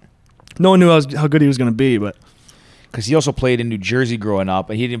 Yeah. No one knew how good he was going to be, but because he also played in New Jersey growing up,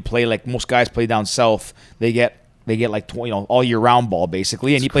 and he didn't play like most guys play down south. They get like 20, all year round ball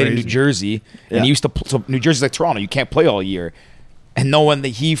basically, and he played in New Jersey, and he used to. So New Jersey's like Toronto, you can't play all year, and no one that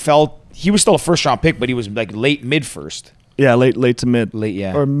he felt he was still a first round pick, but he was like mid first. Yeah, late to mid,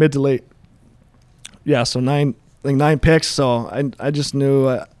 or mid to late. Yeah, so 9 picks. So I just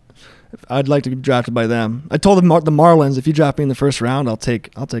knew I'd like to be drafted by them. I told the Marlins, if you draft me in the first round, I'll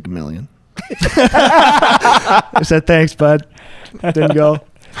take $1 million. I said thanks, bud. Didn't go.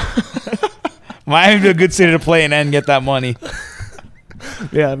 Miami would be a good city to play in and get that money.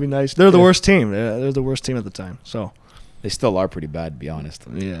 Yeah, it'd be nice. They're the worst team. They're the worst team at the time. So they still are pretty bad, to be honest.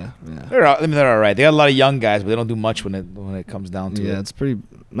 Yeah. They're all right. They got a lot of young guys, but they don't do much when it comes down to it. Yeah, it's pretty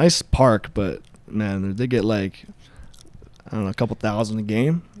nice park, but man, they get like I don't know, a couple thousand a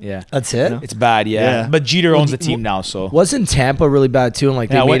game. Yeah, that's it. You know? It's bad. Yeah, but Jeter owns the team now. So wasn't Tampa really bad too? And like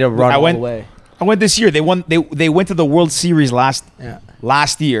they made a run all the way. I went this year. They won. They went to the World Series last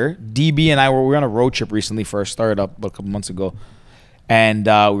year. DB and I were on a road trip recently for our startup a couple months ago, and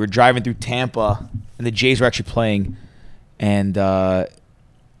we were driving through Tampa, and the Jays were actually playing, and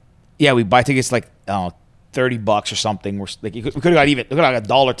we buy tickets like $30 or something. We could have got even. We could have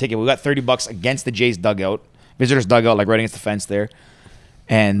got $1 ticket. We got $30 against the Jays dugout, visitors dugout, like right against the fence there,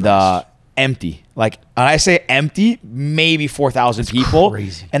 and empty. Like, and I say empty, maybe 4,000 people.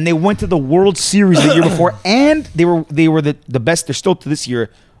 Crazy. And they went to the World Series the year before, and they were the best. They're still to this year,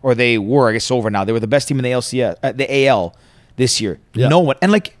 or they were. I guess over now. They were the best team in the LCS, the AL this year. Yeah. No one,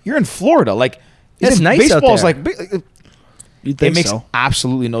 and like you're in Florida, like it's nice baseball's out there. Like. It makes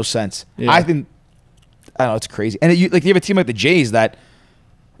absolutely no sense. Yeah. I don't know, it's crazy. And you have a team like the Jays that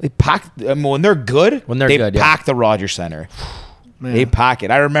they pack. When they're good, they pack the Rogers Center. Man. They pack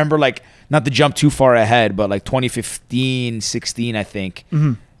it. I remember, like, not to jump too far ahead, but like 2015, 16, I think.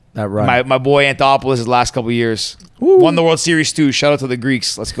 Mm-hmm. That run. My boy Anthopoulos, his last couple of years, won the World Series too. Shout out to the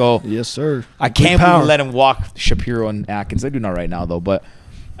Greeks. Let's go. Yes, sir. I can't believe we let him walk Shapiro and Atkins. They're doing all right now, though. But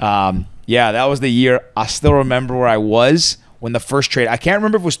that was the year. I still remember where I was when the first trade. I can't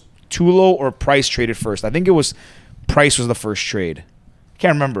remember if it was Tulo or Price traded first. I think it was Price was the first trade.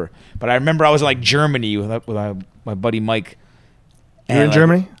 Can't remember, but I remember I was in like Germany with my buddy Mike. You're in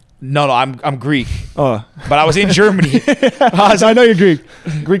Germany? No, I'm Greek. Oh, but I was in Germany. I know you're Greek.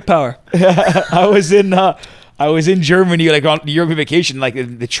 Greek power. I was in Germany, like on European vacation. Like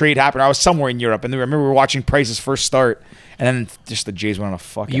the trade happened. I was somewhere in Europe, and I remember we were watching Price's first start, and then just the Jays went on a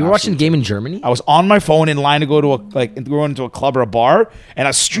fucking. You were watching the game in Germany? I was on my phone in line to go to going to a club or a bar, and I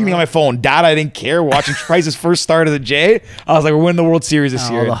was streaming on my phone. Dad, I didn't care. Watching Price's first start of the Jay, I was like, we're winning the World Series this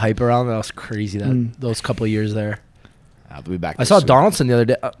year. All the hype around that was crazy. Those couple of years there. I'll be back. I saw Donaldson the other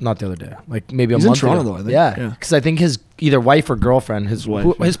day. Not the other day. Like maybe He's a month in Toronto ago. though. I think. Yeah, because I think his either wife or girlfriend, his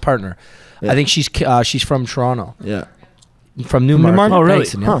partner. Yeah. I think she's from Toronto. Yeah. From Newmarket. Oh, really?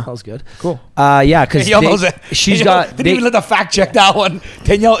 Thanks, that was good. Cool. Yeah, because she's got. Didn't even let the fact check that one.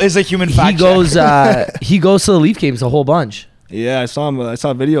 Danielle is a human fact check. He goes to the Leaf games a whole bunch. Yeah, I saw him. I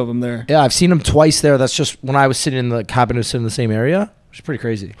saw a video of him there. Yeah, I've seen him twice there. That's just when I was sitting in the cabin to sit in the same area. Which is pretty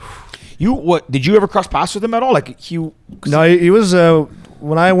crazy. Did you ever cross paths with him at all? Like No, he was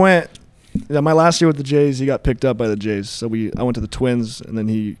when I went. Yeah, my last year with the Jays, he got picked up by the Jays. So I went to the Twins, and then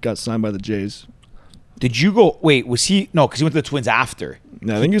he got signed by the Jays. Did you go? Wait, was he? No, because he went to the Twins after.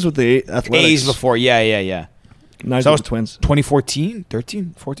 No, I think he was with the Athletics. A's before. Yeah. No, he's with the Twins. 2014,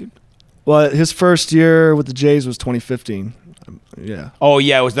 13, 14? Well, his first year with the Jays was 2015. Yeah. Oh,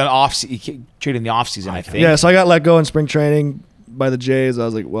 yeah, it was the he traded in the offseason, I think. Yeah, so I got let go in spring training by the Jays. I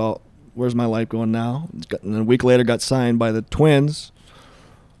was like, well, where's my life going now? And then a week later got signed by the Twins.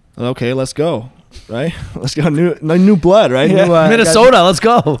 Okay, let's go. right? Let's go new blood, right? Yeah. New, Minnesota, let's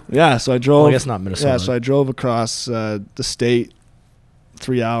go. Yeah, so I drove. Well, I guess not Minnesota. Yeah, so I drove across the state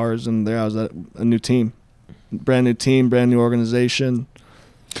 3 hours, and there I was at a new team, brand new team, brand new organization.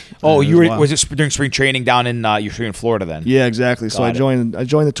 Oh, was it during spring training down in you're in Florida then? Yeah, exactly. So I Got it.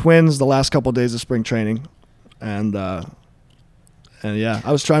 joined the Twins the last couple of days of spring training, and yeah,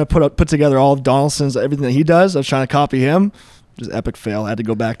 I was trying to put together all of Donaldson's everything that he does. I was trying to copy him. Just epic fail. I had to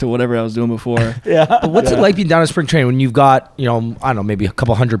go back to whatever I was doing before. Yeah. But what's it like being down at spring training when you've got, I don't know, maybe a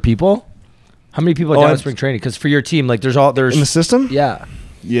couple hundred people? How many people are down at spring training? Because for your team, like there's in the system. Yeah.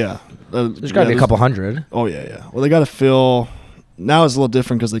 Yeah. There's got to be a couple hundred. Oh yeah. Well, they got to fill. Now it's a little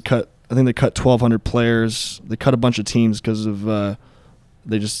different because I think they cut 1,200 players. They cut a bunch of teams because of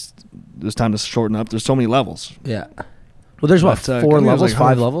there's time to shorten up. There's so many levels. Yeah. Well, there's what, 4 levels,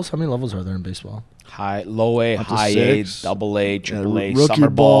 5 levels? How many levels are there in baseball? Low A, high A, double A, triple A, rookie summer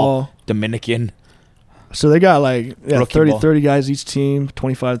ball, Dominican. So they got 30 guys each team,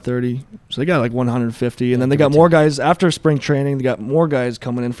 25, 30. So they got 150. And then they got more guys after spring training. They got more guys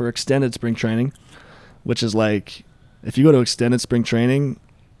coming in for extended spring training, which is if you go to extended spring training,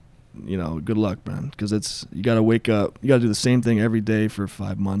 good luck, man. Because you got to wake up. You got to do the same thing every day for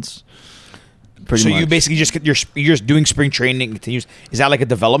 5 months. Pretty much. You basically you're just doing spring training continues. Is that like a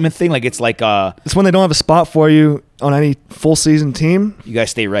development thing? Like it's it's when they don't have a spot for you on any full season team. You guys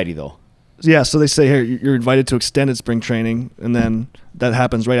stay ready though. Yeah, so they say here you're invited to extended spring training, and then that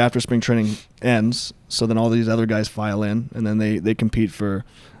happens right after spring training ends. So then all these other guys file in, and then they compete for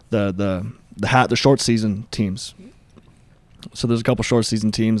the short season teams. So there's a couple short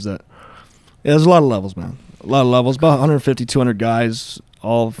season teams there's a lot of levels, man. A lot of levels, about 150, 200 guys,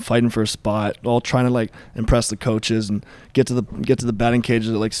 all fighting for a spot, all trying to impress the coaches and get to the batting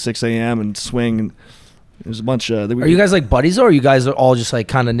cages at 6 a.m. and swing. And there's a bunch of. Are you guys buddies, or are you guys all just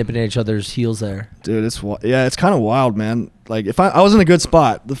kind of nipping at each other's heels there? Dude, it's kind of wild, man. If I was in a good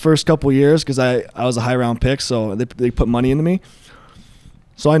spot the first couple of years because I was a high round pick, so they put money into me,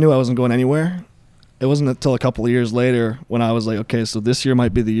 so I knew I wasn't going anywhere. It wasn't until a couple of years later when I was like, okay, so this year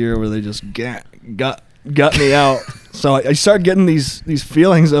might be the year where they just got me out. So I started getting these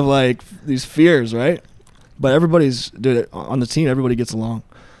feelings of these fears, right? But on the team, everybody gets along.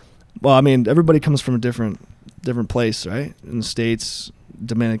 Well, I mean, everybody comes from a different place, right? In the States,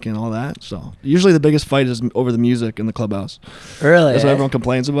 Dominican, all that. So usually the biggest fight is over the music in the clubhouse. Really? That's what everyone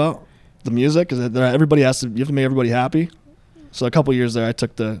complains about. The music, because you have to make everybody happy. So a couple of years there, I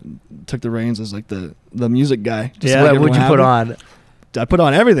took the reins as the music guy. What'd you put on? I put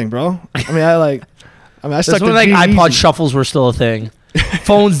on everything, bro. I stuck to when iPod shuffles were still a thing.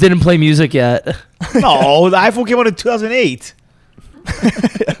 Phones didn't play music yet. No, the iPhone came out in 2008.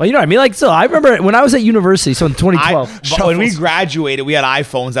 Well, you know what I mean? So I remember when I was at university, so in 2012. But when we graduated, we had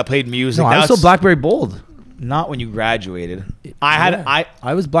iPhones that played music. No, I was still BlackBerry Bold. Not when you graduated. I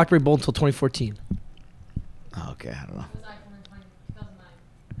was BlackBerry Bold until 2014. Okay, I don't know.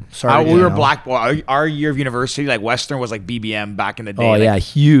 Sorry, we were black. Our year of university, Western was BBM back in the day. Oh yeah,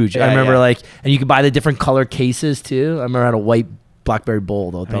 huge. Yeah, I remember and you could buy the different color cases too. I remember I had a white BlackBerry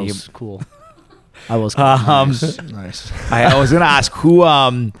Bold. Oh, that was cool. I was cool. Nice. I was gonna ask who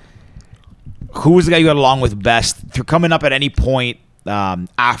was the guy you got along with best through coming up at any point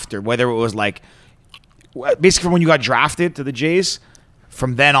after, whether it was basically from when you got drafted to the Jays.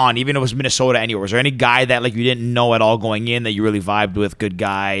 From then on, even if it was Minnesota, anywhere, was there any guy that you didn't know at all going in that you really vibed with? Good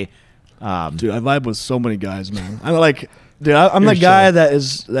guy, dude. I vibe with so many guys, man. I'm I'm the guy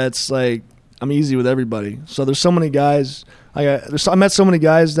that's I'm easy with everybody. So there's so many guys. I met so many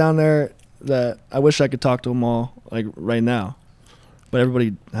guys down there that I wish I could talk to them all right now, but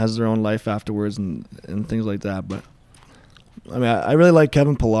everybody has their own life afterwards and things like that. But I really like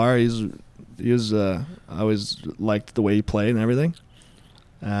Kevin Pillar. I always liked the way he played and everything.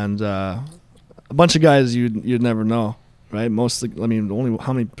 And a bunch of guys you'd never know, right? Only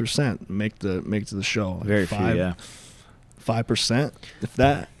how many percent make to the show? Very few, yeah. 5%, if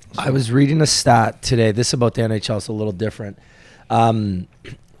that. So. I was reading a stat today. This about the NHL is a little different. Out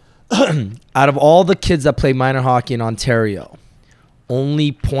of all the kids that play minor hockey in Ontario,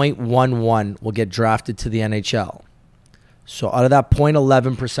 only 0.11 will get drafted to the NHL. So out of that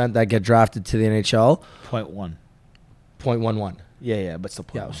 0.11% that get drafted to the NHL, 0.11. Yeah, but still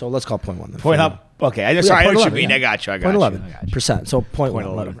point. Yeah, so let's call it 0.1. Point up. Okay, sorry, I know what you mean. I got you. 0.11%. So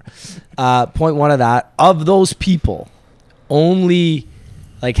 0.1, whatever. 0.1 of that. Of those people, only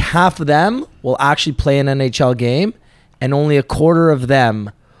half of them will actually play an NHL game, and only a quarter of them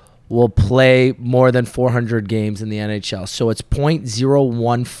will play more than 400 games in the NHL. So it's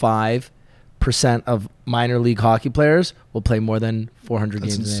 0.015% of minor league hockey players will play more than 400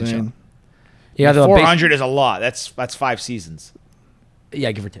 games in the NHL. Yeah, 400 is a lot. That's 5 seasons.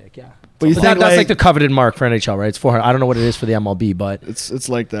 Yeah, give or take. Yeah. But you think that's like the coveted mark for NHL, right? It's 400. I don't know what it is for the MLB, but it's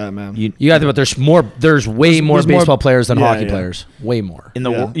like that, man. you got to think about there's way more baseball players than hockey yeah. players. Way more. In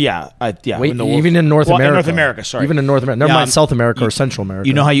the world, Even in North America. In North America, sorry. Even in North America. Never mind South America or Central America.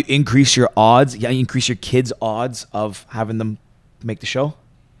 You know how you increase your odds? Yeah, you increase your kids' odds of having them make the show.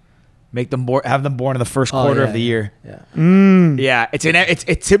 Have them born in the first quarter of the year. Yeah. Yeah,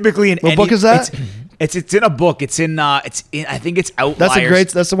 it's typically in. What book is that? It's in a book. It's in I think it's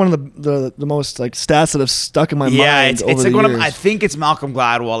Outliers. That's one of the most like stats that have stuck in my mind. Yeah, it's over like the one years. of, I think it's Malcolm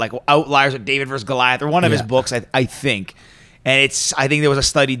Gladwell, like Outliers or David versus Goliath, or one of his books. I think, and I think there was a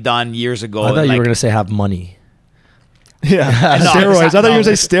study done years ago. I thought you were gonna say have money. Yeah, steroids. I thought you were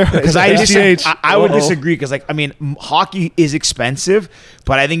gonna say steroids. Because I would disagree. Because hockey is expensive,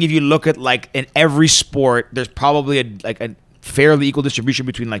 but I think if you look at like in every sport, there's probably a fairly equal distribution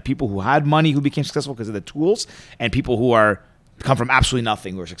between like people who had money who became successful because of the tools and people who come from absolutely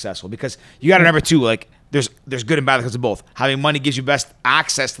nothing who are successful. Because you got to remember too, like there's good and bad because of both. Having money gives you best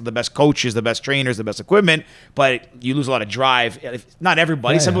access to the best coaches, the best trainers, the best equipment, but you lose a lot of drive. Not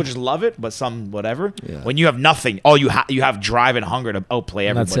everybody. Some people just love it, but some whatever. Yeah. When you have nothing, you have drive and hunger to outplay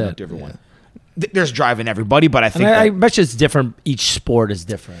everybody. Not everyone. Yeah. There's drive in everybody, but I think I bet you it's different. Each sport is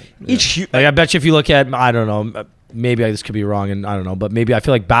different. I bet you if you look at, I don't know, maybe this could be wrong, and I don't know, but maybe I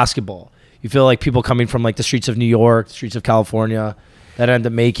feel like basketball. You feel like people coming from like the streets of New York, the streets of California, that end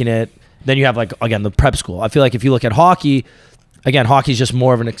up making it. Then you have like, again, the prep school. I feel like if you look at hockey, again, hockey is just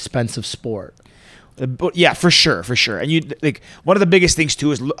more of an expensive sport. Yeah, for sure. And you like one of the biggest things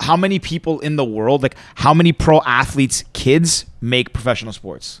too is how many people in the world, like how many pro athletes' kids make professional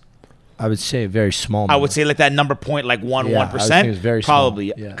sports. I would say a very small number. I would say like that number point, like 1%. It's very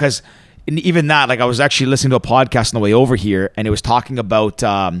probably small. because even that, like I was actually listening to a podcast on the way over here, and it was talking about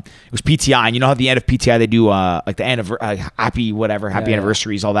it was PTI, and you know how at the end of PTI they do like the happy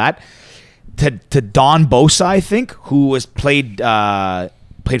anniversaries, all that. To Don Bosa, I think, who was played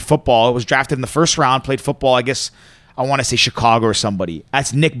football, was drafted in the first round, played football, I guess I want to say Chicago or somebody.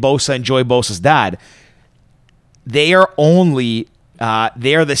 That's Nick Bosa and Joey Bosa's dad. They are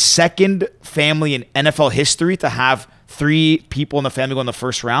the second family in NFL history to have 3 people in the family go in the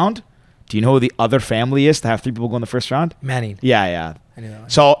first round. Do you know who the other family is to have 3 people go in the first round? Manning. Yeah. I knew that one.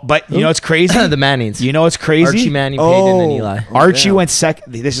 So, but you know it's crazy? The Mannings. You know it's crazy? Archie Manning, Peyton, and Eli. Archie went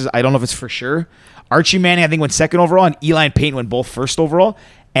second. I don't know if it's for sure. Archie Manning, I think, went second overall, and Eli and Peyton went both first overall.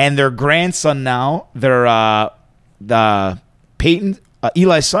 And their grandson now, Eli's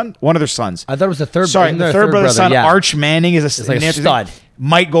son, one of their sons. I thought it was the third. Sorry, the third brother's son, yeah. Arch Manning, is like a stud.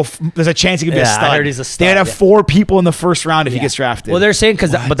 Might go. There's a chance he could be a stud. I heard he's a stud. They'd have 4 people in the first round if he gets drafted. Well, they're saying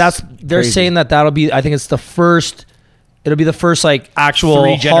they're saying that'll be. I think it's the first. It'll be the first like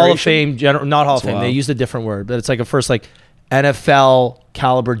actual Hall of Fame. Not Hall of Fame. They used a different word, but it's like a first like NFL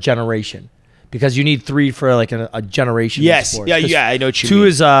caliber generation. Because you need 3 for like a generation. Yes, of yeah, I know what you 2 mean.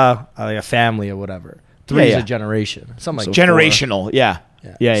 is like a family or whatever. 3 is a generation. Something like generational. 4. Yeah.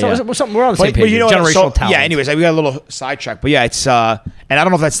 So we're on the same page. But you know generational talent. Yeah. Anyways, we got a little sidetrack, but yeah, it's and I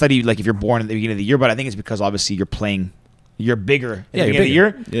don't know if that study like if you're born at the beginning of the year, but I think it's because obviously you're bigger at the beginning of the year,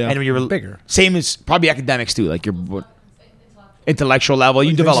 and when you're bigger. Same as probably academics too. Like you're intellectual level,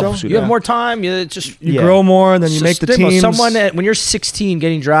 you develop. So? You have more time. You grow more, and then you make the teams. Someone when you're 16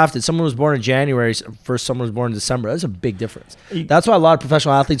 getting drafted, someone was born in January versus someone was born in December. That's a big difference. That's why a lot of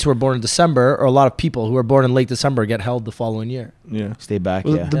professional athletes who are born in December, or a lot of people who are born in late December, get held the following year. Yeah, stay back.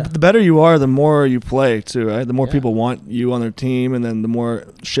 Well, the better you are, the more you play too, right? The more people want you on their team, and then the more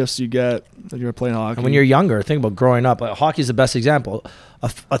shifts you get that you're playing hockey. And when you're younger, think about growing up. Like, hockey is the best example. A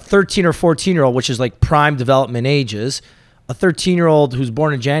 13 or 14-year-old, which is like prime development ages. A 13-year-old who's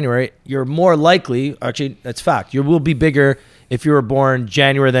born in January, you're more likely, actually, that's fact, you will be bigger if you were born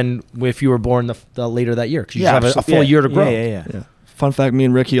January than if you were born the later that year. Because you just have a full year to grow. Yeah. Fun fact, me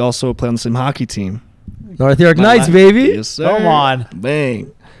and Ricky also play on the same hockey team. North York Knights, baby. Yes, sir. Come on.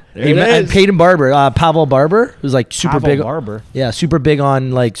 Bang. And Peyton Barber, Pavel Barber, who's like super big. Barber. Yeah, super big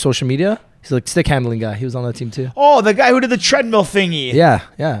on like social media. He's like stick handling guy. He was on that team too. Oh, the guy who did the treadmill thingy. Yeah.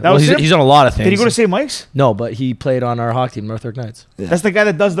 He's on a lot of things. Did he go to St. Mike's? No, but he played on our hockey team, North York Knights. Yeah. That's the guy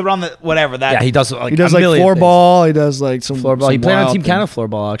that does the round whatever. Yeah, he does like floorball. He does like some floorball. He played on Team Canada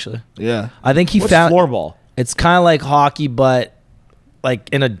floorball actually. Yeah. I think What's floorball? It's kind of like hockey, but like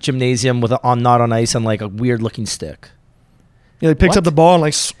in a gymnasium with not on ice and like a weird looking stick. Yeah, he picks up the ball and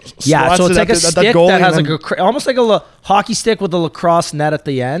like so it's like a stick that has like almost like a hockey stick with a lacrosse net at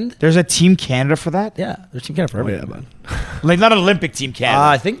the end. There's a Team Canada for that? Yeah, there's Team Canada for everything. Yeah, man. Like not an Olympic Team Canada.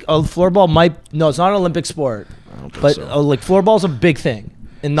 I think floorball might... No, it's not an Olympic sport. But like floorball's a big thing.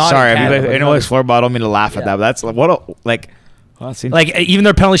 And not Sorry, in Canada, I but know it's floorball. I don't mean to laugh at that, but that's like, like even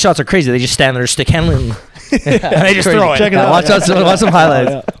their penalty shots are crazy. They just stand there, stick handling, and they just throw it. Check it out. Watch some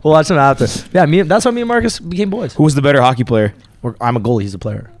highlights. We'll watch them after. Yeah, that's why me and Marcus became boys. Who's the better hockey player? I'm a goalie. He's a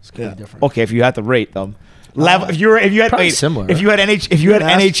player. It's completely different. Okay, if you had to rate them, level. If you had similar. If you had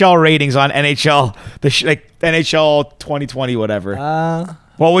NHL ratings on NHL, NHL 2020 whatever.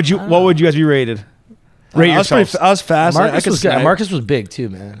 What would you guys be rated? Rate yourselves. I was fast. Marcus was good. Marcus was big too,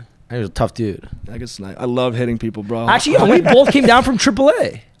 man. He was a tough dude. I could snipe. I love hitting people, bro. Actually, we both came down from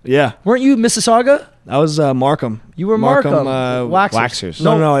AAA. Yeah. Weren't you Mississauga? I was Markham. You were Markham. Waxers.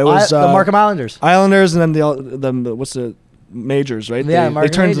 No, it was the Markham Islanders. Islanders, and then what's the majors, right? Yeah, they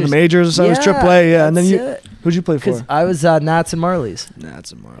turned into the majors. So it was AAA. Yeah, and then who'd you play for? I was Nats and Marlies.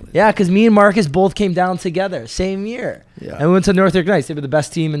 Nats and Marlies. Yeah, because me and Marcus both came down together same year. Yeah. And we went to North Nights. They were the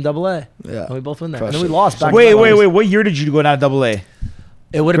best team in AA. Yeah. And we both won there. Crushed And then we it. lost back. Wait. What year did you go down to AA?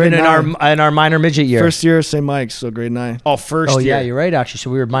 It would have been in our minor midget year. First year, St. Mike's, so grade 9. Oh, first year. Yeah, you're right. Actually, so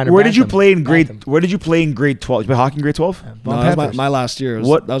we were minor. Where did you play in Bantam. grade? Where did you play in grade 12? Did you play hockey in grade 12? No, that was my last year.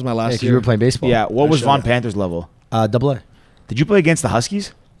 That was my last year. You were playing baseball. Yeah. What was Von Panther's level? AA. Did you play against the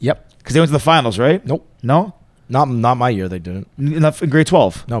Huskies? Yep. Because they went to the finals, right? Nope. No. Not my year. They didn't. In grade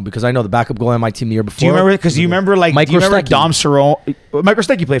 12. No, because I know the backup goalie on my team the year before. Do you remember? Because you remember Mike do you remember Rostecki. Dom Cerrone? Mike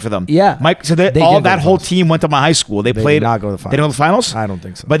Rostecki played for them. Yeah. Mike. So They all did go that to whole finals. team went to my high school. They They played. did not go to the They didn't go to the finals. I don't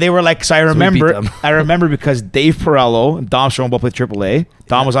think so. But they were like. So I we beat remember. them. I remember because Dave Perello and Dom Cerrone both played AAA.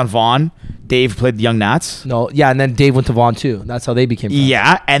 Dom was on Vaughn. Dave played the Young Nats. No, yeah, and then Dave went to Vaughn too. That's how they became friends.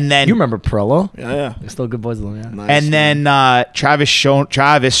 Yeah, and then You remember Perello? Yeah. They're still good boys with them, yeah. Nice, And then Travis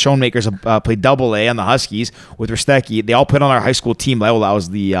Schoenmakers played AA on the Huskies with Rostecki. They all played on our high school team level. I was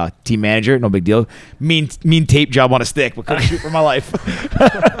the team manager. No big deal. Mean tape job on a stick, but couldn't shoot for my life.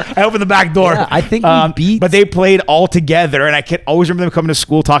 I opened the back door. Yeah, I think we beat. But they played all together, and I can always remember them coming to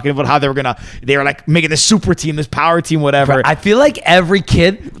school talking about how they were like making this super team, this power team, whatever. I feel like every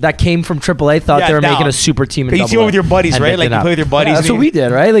kid that came from AAA thought they were making a super team in You team AA up with your buddies, and right? picked Like it you up. play with your buddies. Yeah, that's and what we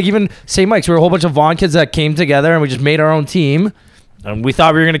did, right? Like even St. Mike's, we were a whole bunch of Vaughn kids that came together and we just made our own team. And we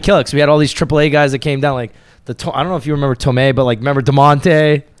thought we were going to kill it because we had all these AAA guys that came down. Like I don't know if you remember Tomei, but like remember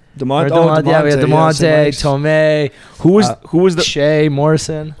DeMonte? Yeah, we had DeMonte, Tomei. Who was the Shea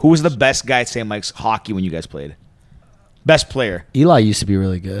Morrison? Who was the best guy at St. Mike's hockey when you guys played? Best player. Eli used to be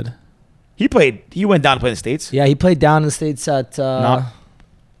really good. He went down to play in the States. Yeah, he played down in the States at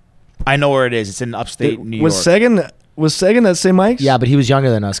I know where it is. It's in upstate New York. Was Sagan at St. Mike's? Yeah, but he was younger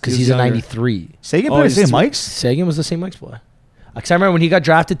than us because He was he's a younger. 93. Sagan Oh, played at he's St. too- Mike's? Sagan was the St. Mike's boy. Because I remember when he got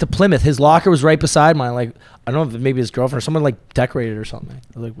drafted to Plymouth, his locker was right beside mine. Like, I don't know if maybe his girlfriend or someone like decorated or something.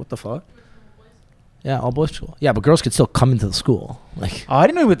 I was like, what the fuck? Yeah, all boys school. Yeah, but girls could still come into the school. Like, Oh, I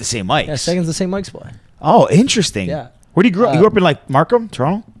didn't know he went to St. Mike's. yeah, Sagan's the St. Mike's boy. Oh, interesting. Yeah. Where did you grow up? You grew up in like Markham,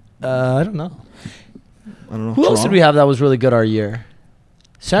 Toronto? I don't know. I don't know. Who else did we have that was really good our year?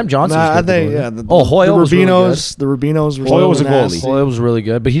 Sam Johnson. Nah, I was good. think Hoyle was really good. The Rubinos were Hoyle was a goalie. nasty. Hoyle was really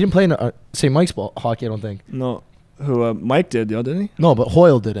good, but he didn't play in St. Mike's hockey. I don't think. No, who Mike did, didn't he? No, but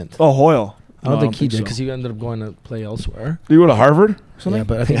Hoyle didn't. Oh, Hoyle. I don't No, think he did so. because he ended up going to play elsewhere. Did you go to Harvard? Yeah,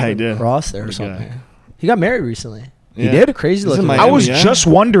 but I think Yeah, he did. Ross there or The something. guy. He got married recently. He did? Crazy He's in looking. Miami, I was yeah. just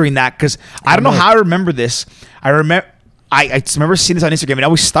wondering that because I don't know know. how I remember this. I remember seeing this on Instagram and it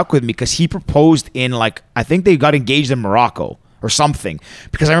always stuck with me because he proposed in like I think they got engaged in Morocco or something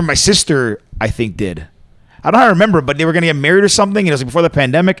because I remember my sister I think did. I don't know how I remember, but they were gonna get married or something. And it was like before the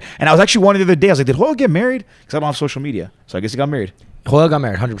pandemic, and I was actually wondering the other day. I was like, "Did Hoyle get married?" Because I don't have social media, so I guess he got married. Hoyle got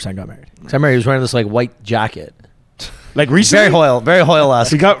married. 100% got married. 'Cause I remember he was wearing this like white jacket. Like recently, Very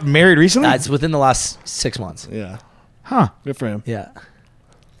Hoyle-esque. He got married recently. It's within the last 6 months. Yeah, Huh. good for him. Yeah.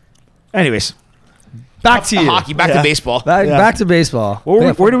 Anyways, Back to you. hockey. Back to Yeah. baseball. Back to baseball.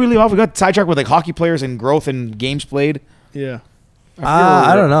 Where do we leave off? We got sidetracked with like hockey players and growth and games played. Yeah.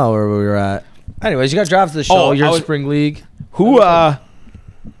 I don't know where we were at. Anyways, you got drafted to the show. Oh, You're I in was- spring league. I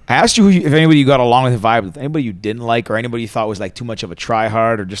asked you if anybody you got along with the vibe with, anybody you didn't like, or anybody you thought was like too much of a try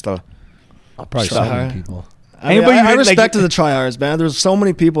hard, or just a. I'll probably Try so many hard. people. I Anybody you I didn't like- respected the tryhards, man. There's so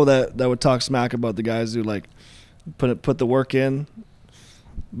many people that would talk smack about the guys who like put the work in.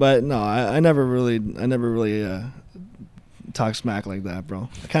 But no, I never really talk smack like that, bro.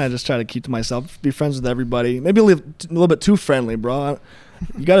 I kind of just try to keep to myself, be friends with everybody. Maybe a little bit too friendly, bro.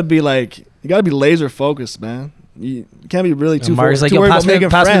 You gotta be laser focused, man. You can't be really too. Mark's like, too yo, worried pass about me making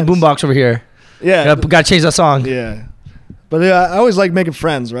the friends. boombox over here. Yeah, Gotta change that song. yeah. But yeah, I always like making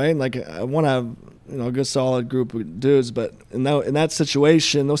friends, right? Like I want to have a good solid group of dudes. But in that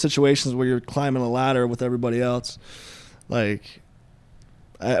situation, those situations where you're climbing a ladder with everybody else, like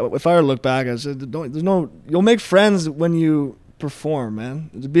if I were to look back, I said, you'll make friends when you perform, man.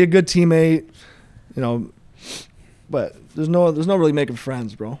 To be a good teammate, but there's no really making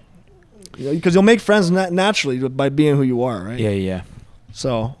friends, bro. Because you'll make friends naturally by being who you are, right? Yeah.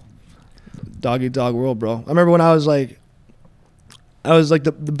 So, dog eat dog world, bro. I remember when I was like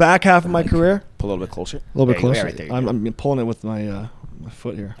the back half of my career. Pull a little bit closer. A little bit closer. Yeah, right there, I'm pulling it with my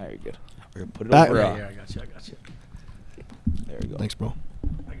foot here. Very good. We're gonna put it Back, over. Yeah, I got you. There we go. Thanks, bro.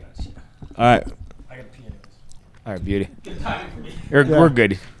 I got you. All right. I got pee anyways. All right, beauty. We're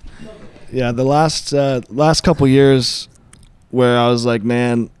good. Yeah, the last couple years where I was like,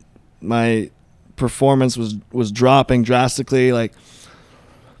 man, my performance was dropping drastically. Like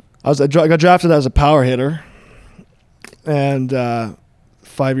I got drafted as a power hitter, and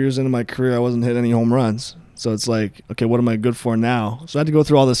 5 years into my career, I wasn't hitting any home runs. So it's like, okay, what am I good for now? So I had to go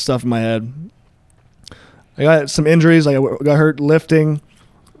through all this stuff in my head. I got some injuries. I got hurt lifting.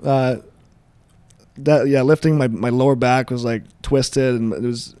 Lifting my lower back was like twisted, and it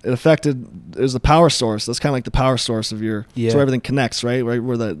was the power source. That's kind of like the power source of your, so everything connects, right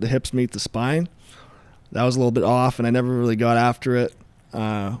where the hips meet the spine. That was a little bit off, and I never really got after it.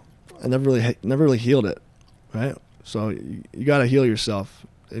 I never really healed it, right? So you got to heal yourself.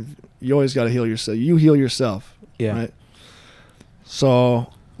 You always got to heal yourself. You heal yourself, right?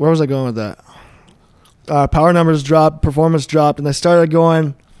 So where was I going with that? Power numbers dropped, performance dropped, and I started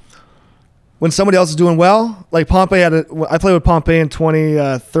going. When somebody else is doing well, like Pompey I played with Pompey in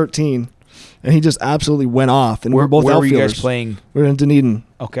 2013, and he just absolutely went off. And we're both where outfielders. Were you guys playing? We're in Dunedin.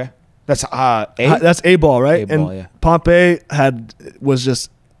 Okay, that's That's A-ball, right? A-ball, and Pompey was just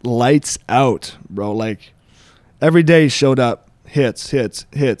lights out, bro. Like every day he showed up, hits,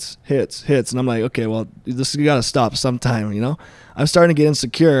 and I'm like, okay, well, this you got to stop sometime, I'm starting to get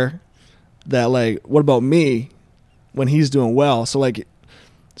insecure that like, what about me when he's doing well? So like.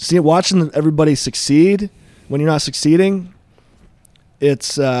 Watching everybody succeed when you're not succeeding,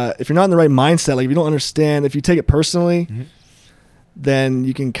 it's if you're not in the right mindset, like if you don't understand, if you take it personally, then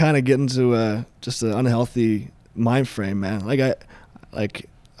you can kind of get into just an unhealthy mind frame, man. I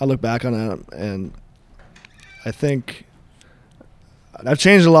look back on it and I think I've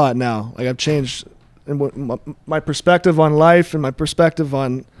changed a lot now. Like I've changed in my perspective on life and my perspective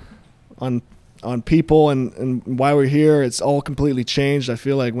on people and why we're here. It's all completely changed. I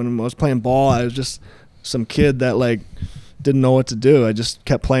feel like when I was playing ball, I was just some kid that like didn't know what to do. I just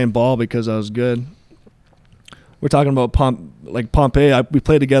kept playing ball because I was good. We're talking about Pompey. We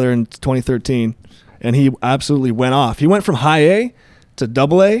played together in 2013, and he absolutely went off. He went from high A to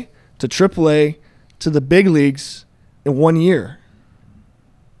double A to triple A to the big leagues in 1 year.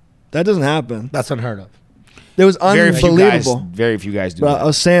 That doesn't happen. That's unheard of. It was unbelievable. Very few guys do but that. I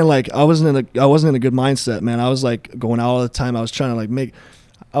was saying like I wasn't in a good mindset, man. I was like going out all the time. I was trying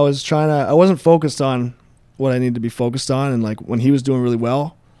to I wasn't focused on what I needed to be focused on. And like when he was doing really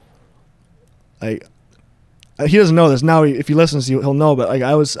well, like he doesn't know this now. If he listens, he'll know. But like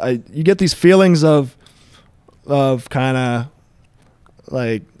you get these feelings of kind of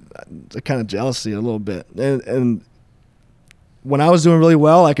like kind of jealousy a little bit. And when I was doing really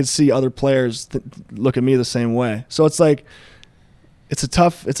well, I could see other players look at me the same way. So it's like, it's a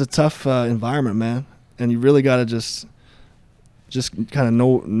tough environment, man. And you really got to just kind of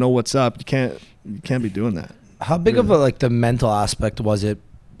know what's up. You can't be doing that. How big of the mental aspect was it?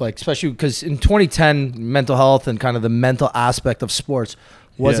 Like, especially because in 2010, mental health and kind of the mental aspect of sports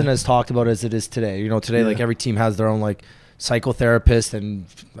wasn't as talked about as it is today. Today, like every team has their own like psychotherapist and,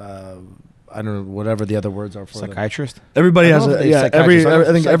 I don't know, whatever the other words are for psychiatrist. Everybody has I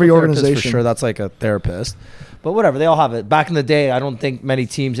think every organization for sure that's like a therapist, but whatever, they all have it. Back in the day, I don't think many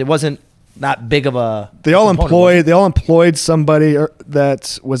teams. It wasn't that big of a. They all employed somebody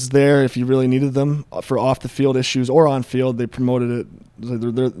that was there if you really needed them for off the field issues or on field. They promoted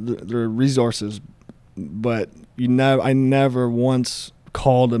it. They're resources, but I never once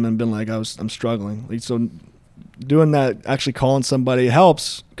called them and been like I'm struggling. Like, so. Doing that, actually calling somebody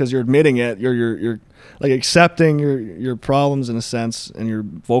helps because you're admitting it. You're like accepting your problems in a sense, and you're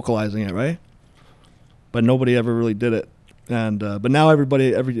vocalizing it, right? But nobody ever really did it, and but now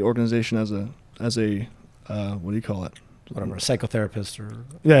every organization has a what do you call it? Whatever, a psychotherapist or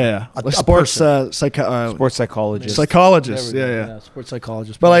a sports sports psychologist. Psychologist, sports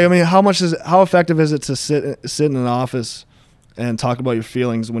psychologist. But like, I mean, how effective is it to sit in an office and talk about your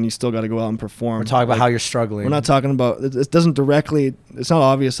feelings when you still got to go out and perform? We're talking about how you're struggling. We're not talking about it. Doesn't directly. It's not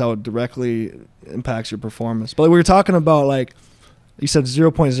obvious how it directly impacts your performance. But we were talking about, like you said,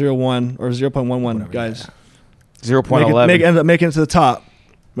 0.01 or 0.11 guys. 0.11 end up making it to the top,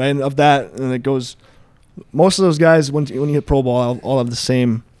 right? And of that, and it goes. Most of those guys, when you hit pro ball, all have the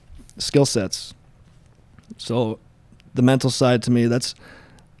same skill sets. So the mental side to me, that's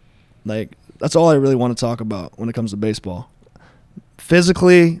all I really want to talk about when it comes to baseball.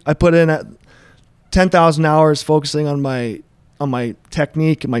 Physically, I put in at 10,000 hours focusing on my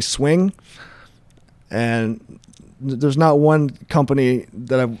technique and my swing, and there's not one company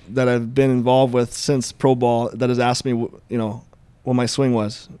that I've been involved with since pro ball that has asked me, what my swing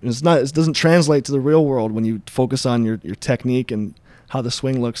was. It doesn't translate to the real world when you focus on your technique and how the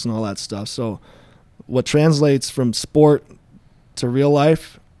swing looks and all that stuff. So what translates from sport to real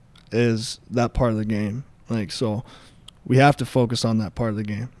life is that part of the game. So we have to focus on that part of the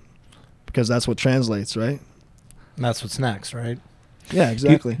game because that's what translates, right? And that's what's next, right? Yeah,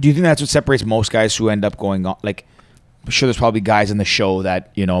 exactly. Do you think that's what separates most guys who end up going on? Like, I'm sure there's probably guys in the show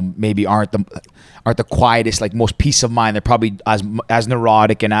that maybe aren't the quietest, like most peace of mind. They're probably as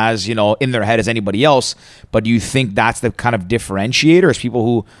neurotic and as in their head as anybody else. But do you think that's the kind of differentiator? Is people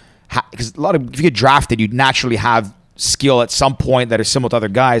who, because if you get drafted, you naturally have skill at some point that are similar to other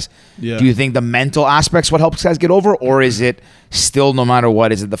guys. Yeah. Do you think the mental aspect's what helps guys get over, or is it still, no matter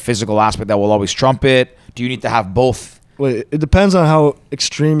what, is it the physical aspect that will always trump it? Do you need to have both? Well, it depends on how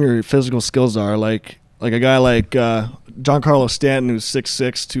extreme your physical skills are. Like a guy like Giancarlo Stanton, who's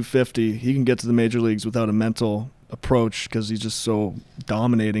 6'6", 250, he can get to the major leagues without a mental approach because he's just so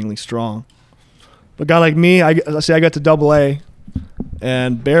dominatingly strong. But a guy like me, I got to Double-A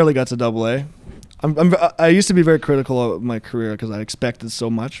and barely got to Double-A. I used to be very critical of my career because I expected so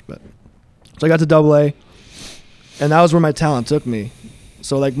much, so I got to Double-A, and that was where my talent took me.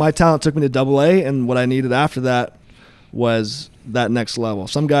 So my talent took me to Double-A, and what I needed after that was that next level.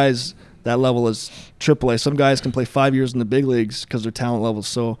 Some guys, that level is AAA. Some guys can play 5 years in the big leagues because their talent level is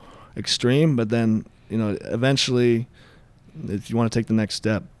so extreme. But then, eventually, if you want to take the next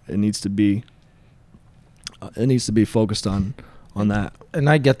step, it needs to be focused on that. And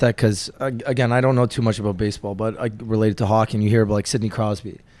I get that because, again, I don't know too much about baseball, but I relate it to hockey, and you hear about Sidney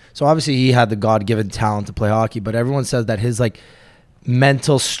Crosby. So obviously he had the God-given talent to play hockey, but everyone says that his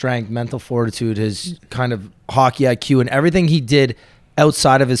mental strength, mental fortitude, his kind of hockey IQ, and everything he did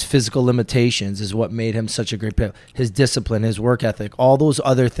outside of his physical limitations is what made him such a great player. His discipline, his work ethic, all those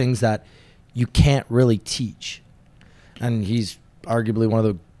other things that you can't really teach. And he's arguably one of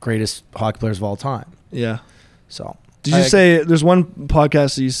the greatest hockey players of all time. Yeah. So did you say there's one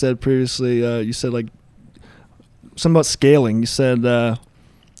podcast that you said previously? You said something about scaling. You said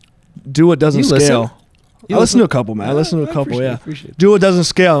do what doesn't scale. I listen to a couple, man. I listen to a couple. Appreciate do what doesn't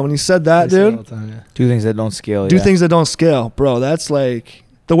scale. When you said that, dude, do things that don't scale. Do things that don't scale, bro. That's the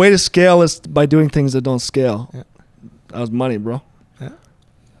way to scale is by doing things that don't scale. Yeah. That was money, bro. Yeah.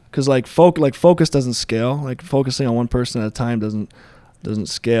 Because focus doesn't scale. Focusing on one person at a time doesn't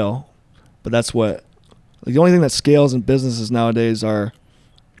scale. But that's what the only thing that scales in businesses nowadays are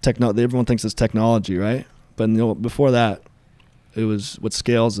everyone thinks it's technology, right? But before that, it was what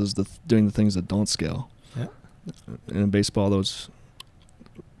scales is doing the things that don't scale. Yeah. And in baseball, that's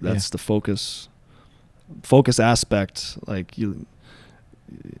the focus aspect. I don't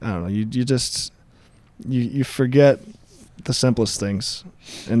know. You forget the simplest things,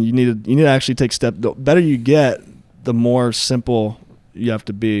 and you need to actually take steps. The better you get, the more simple you have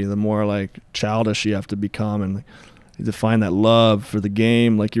to be. The more childish you have to become, and you define that love for the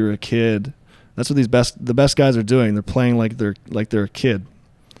game like you're a kid. That's what the best guys are doing. They're playing like they're a kid.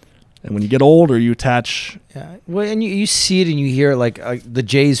 And when you get older, you attach. Yeah. Well, and you see it and you hear it, the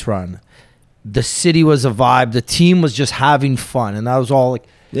Jays run. The city was a vibe. The team was just having fun, and that was all.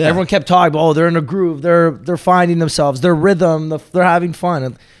 Everyone kept talking about, they're in a groove. They're finding themselves. Their rhythm. They're having fun.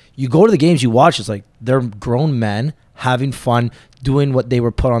 And you go to the games, you watch. It's they're grown men having fun, doing what they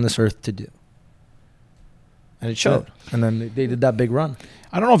were put on this earth to do. And it showed. And then they did that big run.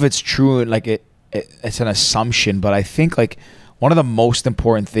 I don't know if it's true. It's an assumption, but I think one of the most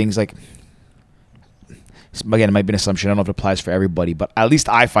important things, again, it might be an assumption. I don't know if it applies for everybody, but at least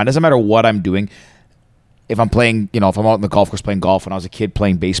I find, doesn't matter what I'm doing, if I'm playing, if I'm out in the golf course playing golf when I was a kid,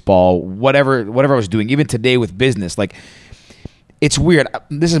 playing baseball, whatever I was doing, even today with business, it's weird.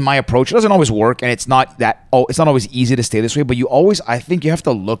 This is my approach. It doesn't always work, and it's not always easy to stay this way, but I think you have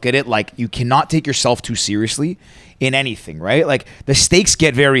to look at it you cannot take yourself too seriously in anything, right? The stakes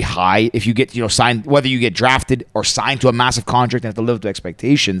get very high if you get, signed, whether you get drafted or signed to a massive contract and have to live up to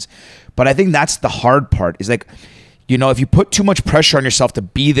expectations. But I think that's the hard part is if you put too much pressure on yourself to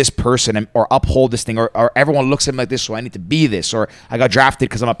be this person or uphold this thing, or everyone looks at me like this, so I need to be this, or I got drafted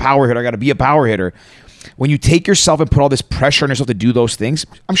because I'm a power hitter, I got to be a power hitter. When you take yourself and put all this pressure on yourself to do those things,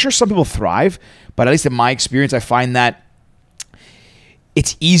 I'm sure some people thrive, but at least in my experience, I find that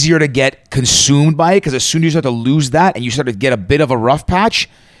it's easier to get consumed by it because as soon as you start to lose that and you start to get a bit of a rough patch,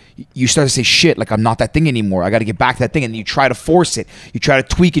 you start to say, shit, like I'm not that thing anymore. I got to get back to that thing. And you try to force it. You try to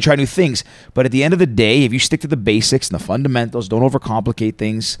tweak, you try new things. But at the end of the day, if you stick to the basics and the fundamentals, don't overcomplicate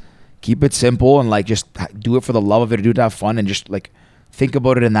things, keep it simple, and like just do it for the love of it, or do it to have fun, and just like think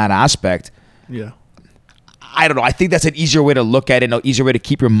about it in that aspect. Yeah. I don't know. I think that's an easier way to look at it, an easier way to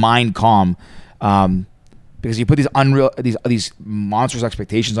keep your mind calm. Because you put these monstrous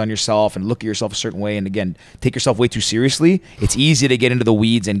expectations on yourself and look at yourself a certain way, and again, take yourself way too seriously. It's easy to get into the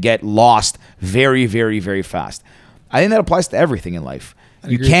weeds and get lost very, very, very fast. I think that applies to everything in life.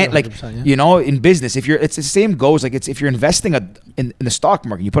 You can't, like, you know, in business, it's the same goes, like, it's if you're investing in the stock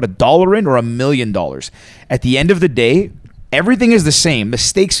market, you put $1 in or $1 million. At the end of the day, everything is the same. The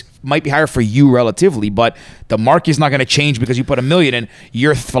stakes might be higher for you relatively, but the market is not going to change because you put $1 million in.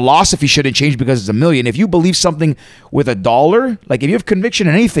 Your philosophy shouldn't change because it's $1 million. If you believe something with $1, like if you have conviction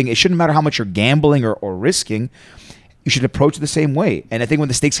in anything, it shouldn't matter how much you're gambling or risking. You should approach it the same way. And I think when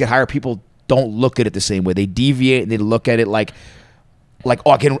the stakes get higher, people don't look at it the same way. They deviate and they look at it like,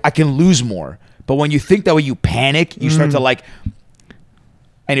 oh, I can lose more. But when you think that way, you panic. You start to like.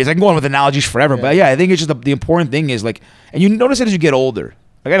 Anyways, I can go on with analogies forever, but yeah, I think it's just the important thing is like, and you notice it as you get older.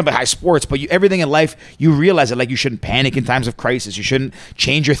 Like I don't know about high sports, but everything in life, you realize that like you shouldn't panic in times of crisis. You shouldn't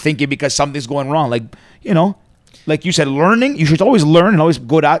change your thinking because something's going wrong. Like, you know, like you said, learning, you should always learn and always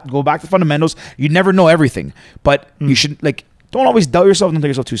go back to fundamentals. You never know everything, but you should like, don't always doubt yourself. Don't take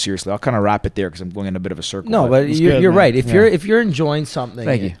yourself too seriously. I'll kind of wrap it there because I'm going in a bit of a circle. No, but you're right. If you're enjoying something,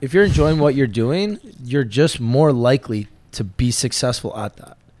 Thank you. If you're enjoying what you're doing, you're just more likely to be successful at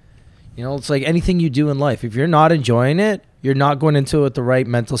that. You know, it's like anything you do in life. If you're not enjoying it, you're not going into it with the right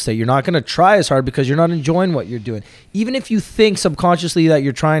mental state. You're not going to try as hard because you're not enjoying what you're doing. Even if you think subconsciously that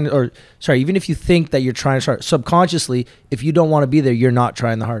you're trying, even if you think that you're trying to start subconsciously, if you don't want to be there, you're not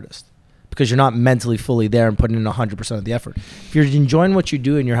trying the hardest because you're not mentally fully there and putting in 100% of the effort. If you're enjoying what you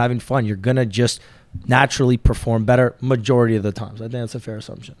do and you're having fun, you're going to just naturally perform better majority of the times. I think that's a fair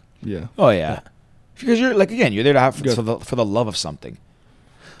assumption. Yeah. Oh, yeah. Because you're like, again, you're there to have for the love of something.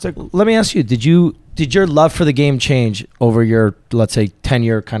 Like, let me ask you, did your love for the game change over your, let's say,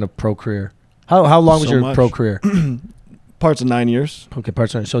 10-year kind of pro career? How long was your pro career? Parts of 9 years. Okay,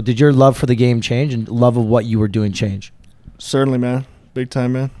 parts of 9. So did your love for the game change and love of what you were doing change? Certainly, man. Big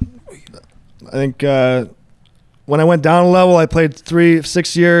time, man. I think when I went down a level, I played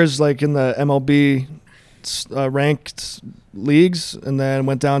 6 years like in the MLB ranked leagues, and then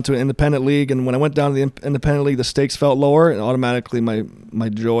went down to an independent league. And when I went down to the independent league, the stakes felt lower, and automatically my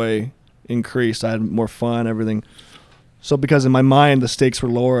joy increased. I had more fun, everything. So because in my mind the stakes were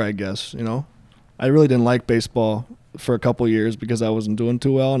lower, I guess, you know. I really didn't like baseball for a couple of years because I wasn't doing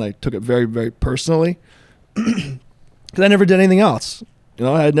too well, and I took it very, very personally because I never did anything else. You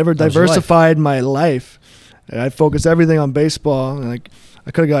know, I had never diversified my life. I focused everything on baseball, and like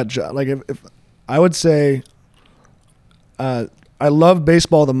I could have got like if I would say. I loved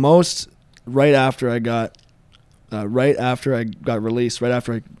baseball the most right after I got released, right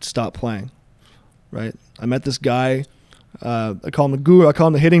after I stopped playing. Right, I met this guy. I call him the guru. I call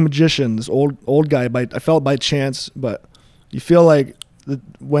him the hitting magician. This old guy. I felt by chance, but you feel like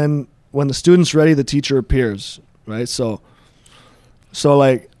when the student's ready, the teacher appears. Right, so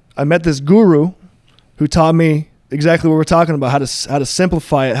like I met this guru who taught me exactly what we're talking about, how to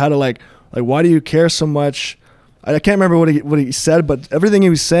simplify it, how to like why do you care so much. I can't remember what he said, but everything he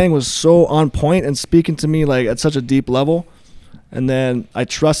was saying was so on point and speaking to me like at such a deep level. And then I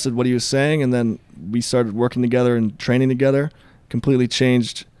trusted what he was saying, and then we started working together and training together. Completely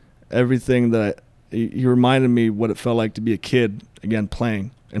changed everything he reminded me what it felt like to be a kid again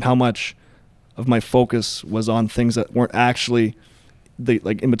playing, and how much of my focus was on things that weren't actually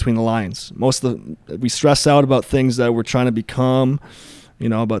like in between the lines. We stress out about things that we're trying to become. You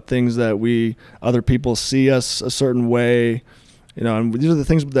know, about things that other people see us a certain way, you know, and these are the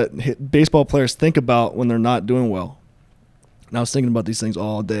things that baseball players think about when they're not doing well. And I was thinking about these things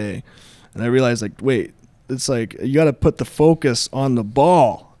all day, and I realized, like, wait, it's like you got to put the focus on the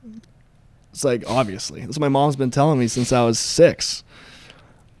ball. It's like, obviously, that's what my mom's been telling me since I was 6.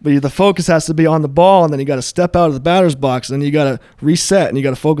 But the focus has to be on the ball, and then you got to step out of the batter's box, and then you got to reset, and you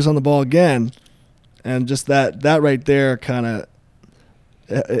got to focus on the ball again. And just that right there kind of,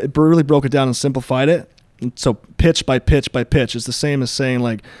 it really broke it down and simplified it. And so pitch by pitch by pitch is the same as saying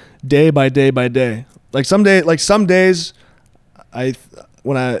like day by day by day. Like some days,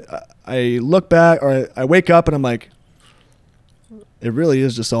 when I look back or I wake up and I'm like, it really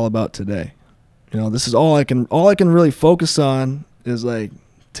is just all about today. You know, this is all I can really focus on is like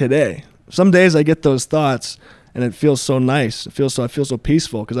today. Some days I get those thoughts and it feels so nice. I feel so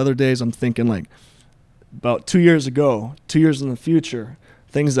peaceful, because other days I'm thinking like about 2 years ago, 2 years in the future,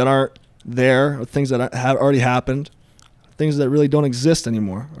 things that aren't there, or things that have already happened, things that really don't exist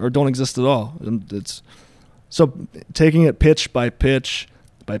anymore or don't exist at all. And it's so taking it pitch by pitch,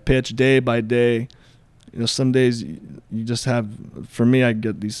 day by day. Some days you just have. For me, I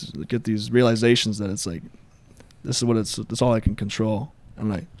get these realizations that it's like, this is what that's all I can control. And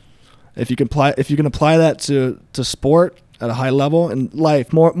like, if you can apply that to sport at a high level and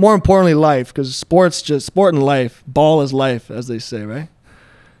life, more importantly life, because sport and life, ball is life, as they say, right?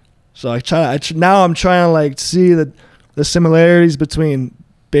 So now I'm trying to like see the similarities between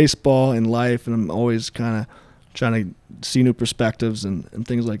baseball and life, and I'm always kind of trying to see new perspectives and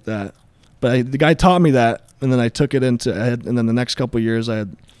things like that. But the guy taught me that, and then I took it and then the next couple of years I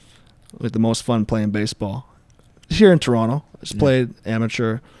had like the most fun playing baseball here in Toronto. I just played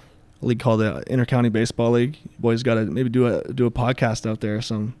amateur league called the Intercounty Baseball League. You boys got to maybe do a podcast out there or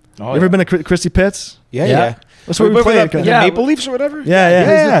something. You ever been to Christy Pitts? Yeah. That's where we played. The Maple Leafs or whatever?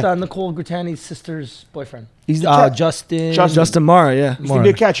 Yeah. He's with Nicole Grittani's sister's boyfriend. He's Justin Mara, yeah. He's to be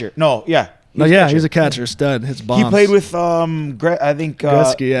a catcher. No, yeah. He's a catcher, stud, hits bombs. He played with, I think,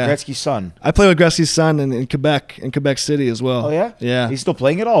 Gretzky, Gretzky's son. I played with Gretzky's son in Quebec City as well. Oh, yeah? Yeah. He's still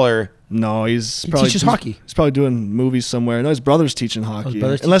playing it all, or? No, he teaches hockey. He's probably doing movies somewhere. No, his brother's teaching hockey.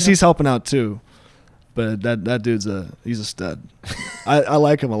 Unless he's helping out, too. But that dude's he's a stud. I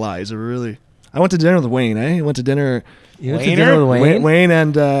like him a lot. I went to dinner with Wayne, eh? Went to dinner with Wayne? Wayne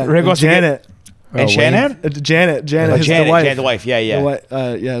and Janet. And Shannon? Janet, the wife. The wife, yeah.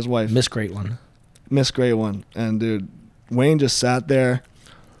 His wife. Miss Great One. And dude, Wayne just sat there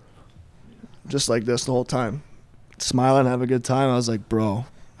just like this the whole time, smiling, having a good time. I was like, bro,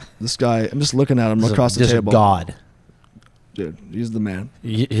 this guy, I'm just looking at him across the table. God. Dude, he's the man.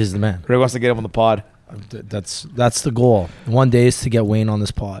 He's the man. Greg wants to get up on the pod. That's the goal. One day is to get Wayne on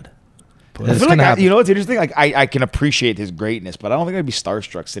this pod. I feel like you know what's interesting? Like I can appreciate his greatness, but I don't think I'd be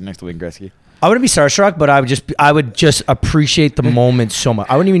starstruck sitting next to Wayne Gretzky. I wouldn't be starstruck, but I would just appreciate the moment so much.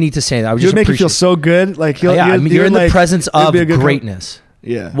 I wouldn't even need to say that. I would just make you feel so good. Like you're in the presence of greatness.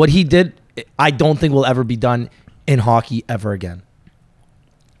 Yeah. What he did, I don't think will ever be done in hockey ever again.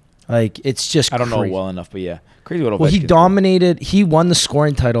 Like it's just. I don't crazy. know well enough, but yeah, crazy what. Well, he dominated. He won the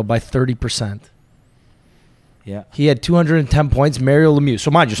scoring title by 30%. Yeah, he had 210 points. Mario Lemieux.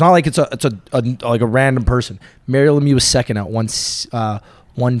 So mind you, it's not like it's a random person. Mario Lemieux was second at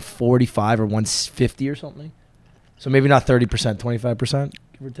 145 or 150 or something. So maybe not 30%, 25%,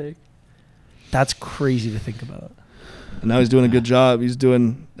 give or take. That's crazy to think about. And now he's doing a good job. He's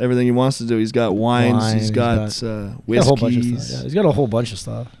doing everything he wants to do. He's got wines. He's got whiskeys. A whole bunch of stuff. Yeah, he's got a whole bunch of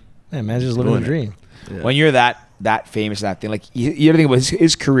stuff. Yeah, man, just living the dream. Yeah. When you're that famous and that thing, like you gotta think about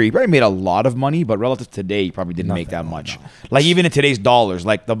his career. He probably made a lot of money, but relative to today, he probably didn't make that much. No. Like even in today's dollars,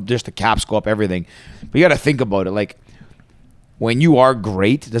 like just the caps go up, everything. But you got to think about it. Like when you are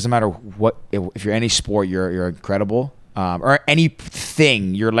great, it doesn't matter what. If you're any sport, you're incredible. Or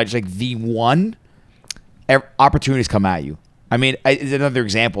anything, you're like the one. Opportunities come at you. I mean, another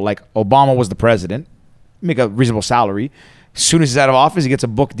example. Like Obama was the president, make a reasonable salary. As soon as he's out of office, he gets a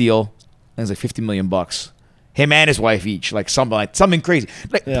book deal. And it's like $50 million. Him and his wife each, like something crazy,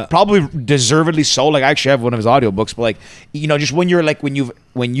 probably deservedly so. Like I actually have one of his audiobooks, but like just when you're like when you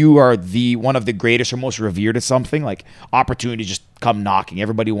are the one of the greatest or most revered at something, like opportunities just come knocking.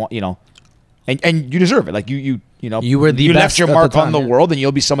 Everybody and you deserve it. Like you were the best left your mark on the world, and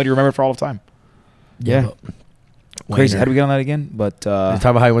you'll be somebody remembered for all of time. Yeah. Crazy. How do we get on that again? But talk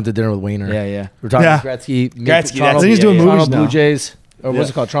about how he went to dinner with Wayner. Yeah. We're talking about Gretzky. Toronto, he's doing movies now. Blue Jays. Or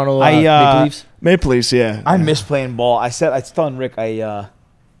what's it called? Toronto Maple Leafs? Maple Leafs, yeah. I miss playing ball. I was telling Rick, I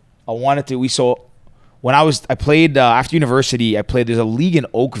wanted to. I played after university. There's a league in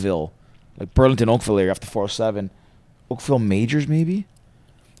Oakville, like Burlington, Oakville area after 407. Oakville Majors, maybe?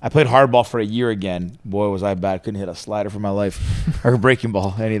 I played hardball for a year again. Boy, was I bad. Couldn't hit a slider for my life. Or breaking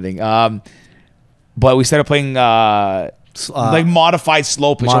ball, anything. But we started playing like modified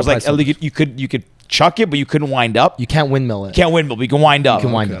slow pitch. It was like you could chuck it, but you couldn't wind up. You can't windmill it. Can't windmill, but you can wind up. You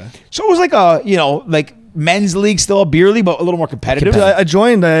can wind up. So it was like like men's league, still a beer league, but a little more competitive. I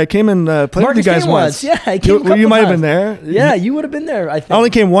joined. I came and played with you guys once. Yeah, I came. You might have been there. Yeah, you would have been there. I think. I only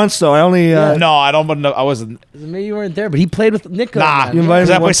came once though. I only. No, I don't. I wasn't. Maybe you weren't there, but he played with Nick. Nah, because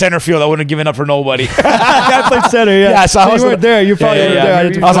I played center field. I wouldn't have given up for nobody. I played center. Yeah, so you weren't there. You probably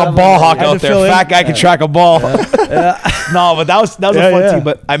weren't there. I was a ball hawk out there. Fat guy could track a ball. No, but that was a fun team.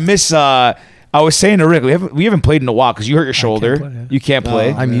 But I miss. I was saying to Rick, we haven't played in a while because you hurt your shoulder. You can't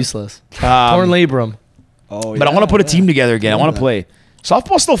play. I'm useless. Torn labrum. Oh, but I want to put a team together again. I want to play.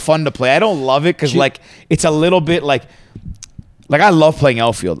 Softball's still fun to play. I don't love it because it's a little bit like Like, I love playing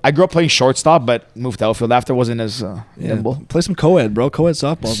outfield. I grew up playing shortstop, but moved to outfield after. Wasn't as nimble. Play some co-ed, bro. Co-ed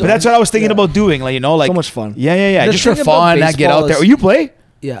softball. But that's what I was thinking about doing. Like, like so much fun. Yeah. The Just for thing about fun, I get out there. baseball Oh, you play?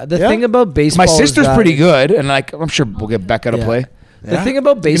 Yeah. The thing about baseball, My sister's is pretty good, and like I'm sure we'll get Becca to play. The thing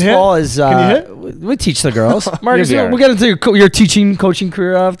about baseball is we teach the girls. Marcus, You'll be we'll get into your coaching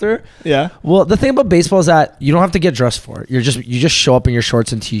career after. Yeah. Well, the thing about baseball is that you don't have to get dressed for it. You just show up in your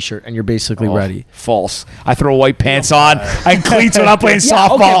shorts and t-shirt, and you're basically ready. False. I throw white pants on. I cleats when I'm playing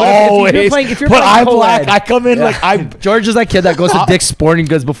softball but always. if you're but playing I'm co-ed, black. I come in like I'm George is that kid that goes to Dick's Sporting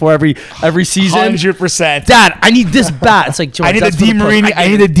Goods before every season. 100%. Dad, I need this bat. It's like George, I need a that's for the DeMarini. pro- I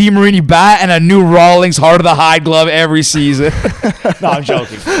need a DeMarini bat and a new Rawlings Heart of the Hide glove every season. No, I'm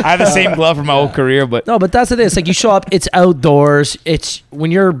joking. I have the same glove for my whole career, but No, but that's the thing. It's like you show up. It's outdoors. It's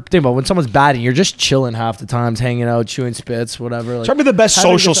when someone's batting, you're just chilling half the times, hanging out, chewing spits, whatever. Like, it's probably the best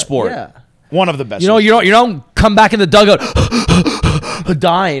having a social good time. sport. Yeah. One of the best. You don't come back in the dugout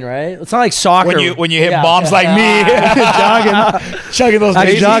dying, right? It's not like soccer. when you hit bombs like me, chugging those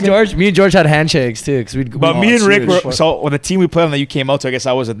Actually, me and George had handshakes too, because But me and Rick were so when the team we played on that you came out to. I guess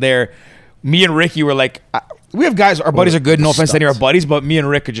I wasn't there. Me and Ricky were like, we have guys. Our buddies are good. No offense to any of our buddies, but me and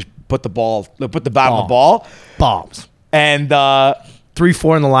Rick could just put the bat on the ball, bombs, and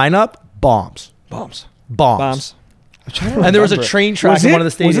 3-4 in the lineup, bombs. And there was a train track in one of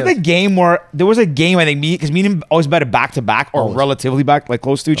the stadiums. Was it the game where there was a game? I think because me and him always betted back to back or relatively back, like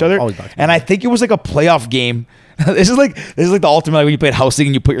close to each other. And I think it was like a playoff game. This is like the ultimate, like when you played house league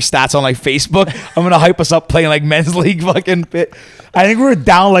and you put your stats on like Facebook. I'm gonna hype us up playing like men's league fucking fit. I think we were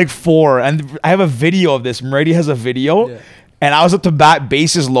down like 4, and I have a video of this. Brady has a video. Yeah. And I was up to bat,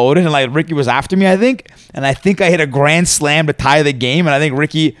 bases loaded, and like Ricky was after me, I think. And I think I hit a grand slam to tie the game. And I think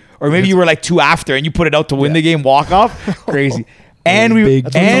Ricky, or maybe you were like 2 after, and you put it out to win the game, walk off, crazy. And we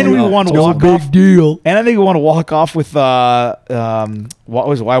won walk off. Big deal. And I think we won a walk off with what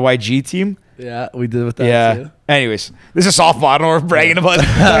was YYG team. Yeah, we did with that too. Anyways, this is softball. I don't know what we're bragging about.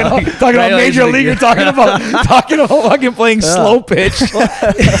 talking about major league. You're talking about fucking playing slow pitch.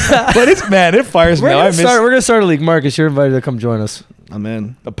 But it fires me. We're gonna start a league. Marcus, you're invited to come join us. I'm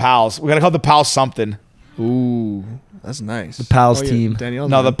in. The Pals. We gotta call the Pals something. Ooh, that's nice. The Pals team. Danielle.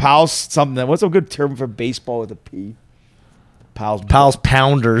 No, the Pals something. What's a good term for baseball with a P? Pals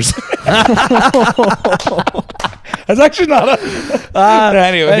Pounders. That's actually not a.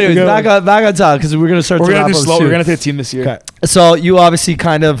 Anyways, back on top because we're gonna start. We're gonna do slow. We're gonna take a team this year. Okay. So you obviously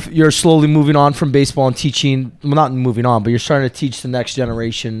you're slowly moving on from baseball and teaching. Well, not moving on, but you're starting to teach the next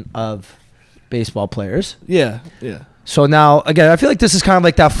generation of baseball players. Yeah. So now, again, I feel like this is kind of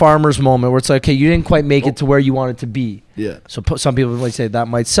like that farmer's moment where it's like, okay, you didn't quite make it to where you wanted to be. Yeah. So some people might say that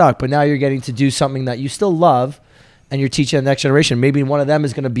might suck, but now you're getting to do something that you still love, and you're teaching the next generation. Maybe one of them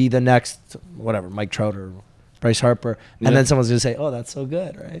is going to be the next, whatever, Mike Trout or Bryce Harper, and then someone's going to say, "Oh, that's so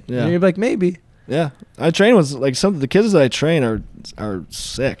good," right? Yeah. And you're like, maybe. Yeah. I train with like some of the kids that I train are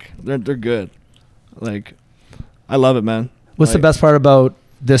sick. They're good. Like, I love it, man. What's the best part about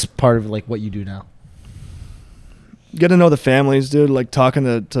this part of like what you do now? Get to know the families, dude. Like talking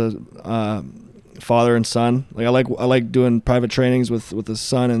to father and son. Like I like doing private trainings with the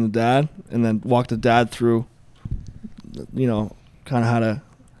son and the dad, and then walk the dad through, kind of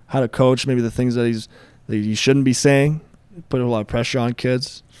how to coach. Maybe the things that you shouldn't be saying. Put a lot of pressure on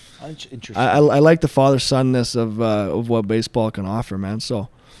kids. Interesting. I like the father-sonness of what baseball can offer, man. So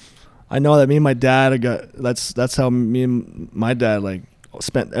I know that me and my dad that's how me and my dad like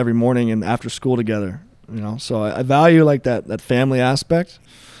spent every morning and after school together. So I value like that family aspect,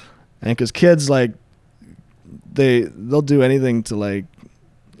 and because kids like they'll do anything to like,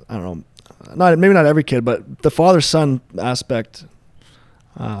 I don't know, maybe not every kid, but the father-son aspect,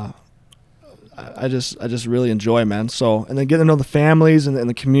 I just really enjoy, man. So, and then getting to know the families and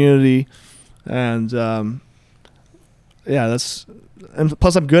the community, and and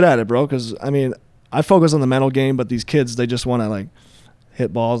plus I'm good at it, bro. Because I mean, I focus on the mental game, but these kids they just want to like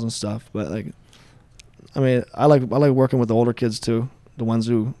hit balls and stuff. But like, I mean, I like working with the older kids too, the ones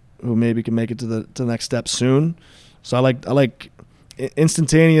who maybe can make it to the next step soon. So I like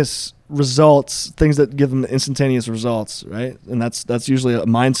instantaneous results, things that give them instantaneous results, right? And that's usually a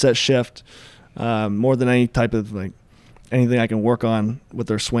mindset shift, more than any type of like anything I can work on with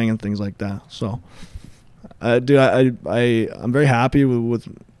their swing and things like that. So, dude, I'm very happy with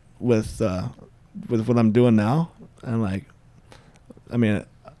what I'm doing now, and like, I mean,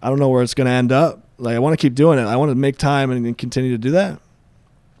 I don't know where it's gonna end up. Like, I want to keep doing it. I want to make time and continue to do that.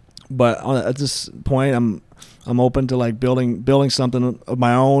 But at this point, I'm open to like building something of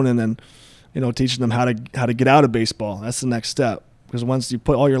my own, and then, teaching them how to get out of baseball. That's the next step. Because once you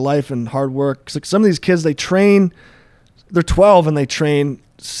put all your life and hard work, 'cause like some of these kids, they train they're 12 and they train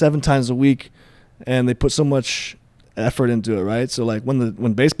 7 times a week, and they put so much effort into it, right? So like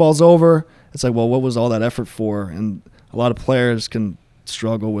when baseball's over, it's like, well, what was all that effort for? And a lot of players can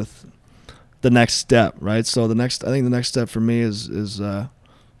struggle with the next step, right? So I think the next step for me is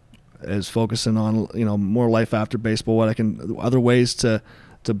focusing on, you know, more life after baseball, other ways to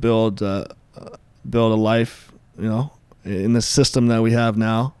build a life, you know, in the system that we have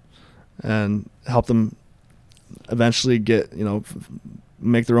now, and help them eventually get, you know,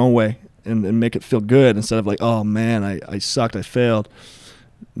 make their own way and make it feel good, instead of like, oh man, I sucked, I failed.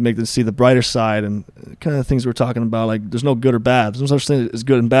 Make them see the brighter side, and kind of things we're talking about. Like, there's no good or bad. There's no such thing as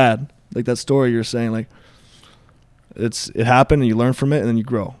good and bad. Like that story you're saying, like it happened and you learn from it and then you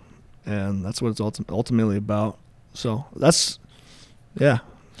grow, and that's what it's ultimately about. So that's, yeah.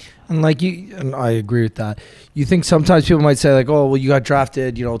 And I agree with that. You think sometimes people might say like, oh, well, you got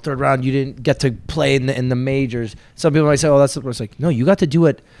drafted, you know, 3rd round, you didn't get to play in the majors. Some people might say, oh, that's it's like, no, you got to do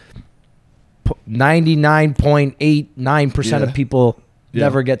it. 99.89% of people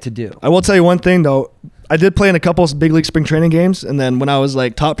never get to do. I will tell you one thing though. I did play in a couple of big league spring training games, and then when I was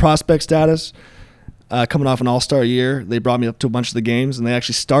like top prospect status, coming off an all-star year, they brought me up to a bunch of the games, and they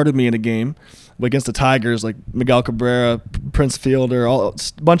actually started me in a game against the Tigers, like Miguel Cabrera, Prince Fielder, a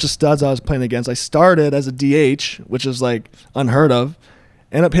bunch of studs I was playing against. I started as a DH, which is like unheard of.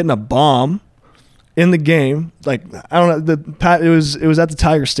 Ended up hitting a bomb in the game. Like, I don't know, it was at the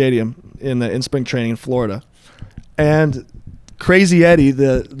Tiger Stadium in spring training in Florida, and Crazy Eddie,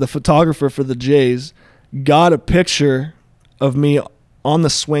 the photographer for the Jays, got a picture of me on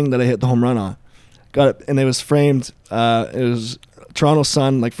the swing that I hit the home run on. Got it, and it was framed. It was Toronto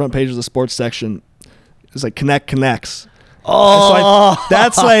Sun, like front page of the sports section. It was like Knecht connects. Oh, so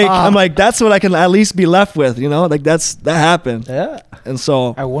that's like, I'm like, that's what I can at least be left with, you know? Like that happened. Yeah. And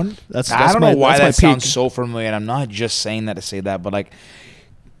so I wonder. That's I don't know why that peak. sounds so familiar, and I'm not just saying that to say that, but like,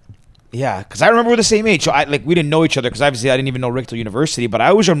 yeah, because I remember we're the same age. So we didn't know each other, because obviously I didn't even know Rick till university. But I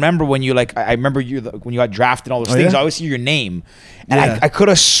always remember when you I remember you when you got drafted and all those things. Yeah? I always see your name, and I could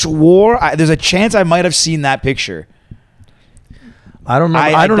have swore there's a chance I might have seen that picture. I don't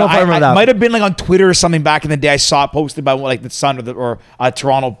remember. I don't know if I remember that. It might have been like on Twitter or something back in the day. I saw it posted by like the Sun or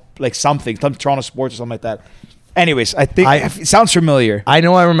Toronto, like some Toronto Sports or something like that. Anyways, I think it sounds familiar. I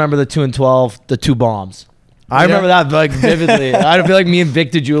know I remember the 2 and 12, the 2 bombs. I remember that like vividly. I feel like me and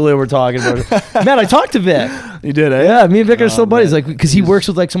Vic DeJulia were talking about it. Man, I talked to Vic. You did, eh? Yeah, me and Vic are still buddies. Like, because he works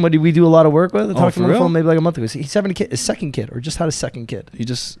with like somebody we do a lot of work with. I talked to him on the phone maybe like a month ago. He's having his second kid, or just had a second kid. He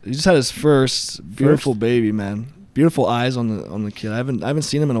just had his first beautiful baby, man. Beautiful eyes on the kid. I haven't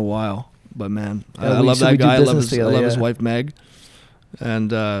seen him in a while, but man, I love that guy. I love his wife Meg, and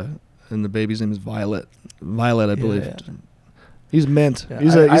the baby's name is Violet. Violet, I believe. Yeah. He's mint. Yeah,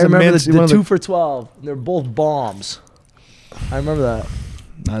 He's I remember mint. the 2 for 12. They're both bombs. I remember that.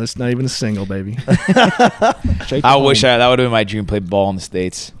 No, it's not even a single, baby. I wish that would have been my dream. Play ball in the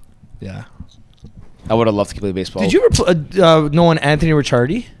States. Yeah, I would have loved to play baseball. Did you ever know Anthony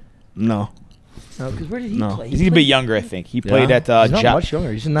Ricciardi? No. No, because where did he play? He's a bit younger, I think. He played at he's not much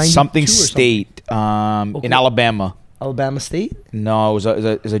younger. He's in 92 something or state in Alabama. Alabama State? No, it was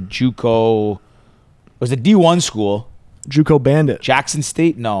a JUCO. It was a D1 school. JUCO Bandit. Jackson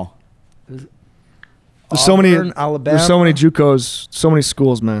State? No. There's so many Alabama. There's so many JUCOs, so many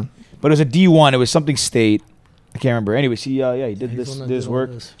schools, man. But it was a D1. It was something state. I can't remember. Anyways, he did this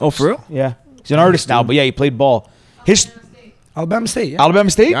work. Oh, for real? Yeah. He's an artist now, but yeah, he played ball. Alabama State, yeah. Alabama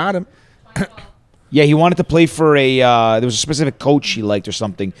State? Got him. Yeah, he wanted to play for there was a specific coach he liked or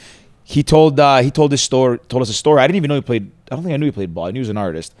something. He told us a story. I didn't even know he played. I don't think I knew he played ball. I knew he was an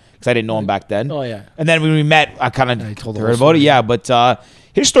artist because I didn't know him back then. Oh yeah. And then when we met, I kind of told heard about it. Yeah, but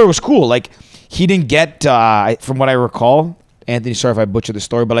his story was cool. Like he didn't get, from what I recall, Anthony. Sorry if I butchered the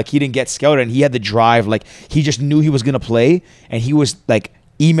story, but like he didn't get scouted, and he had the drive. Like he just knew he was gonna play, and he was like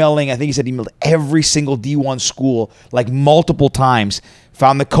emailing. I think he said emailed every single D1 school like multiple times.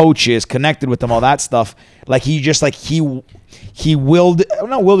 Found the coaches, connected with them, all that stuff. Like he just like he willed,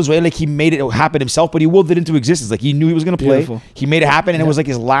 not willed his way, like he made it happen himself, but he willed it into existence. Like he knew he was going to play. Beautiful. He made it happen, and it was like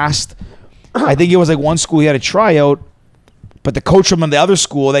his last. I think it was like one school he had a tryout, but the coach from the other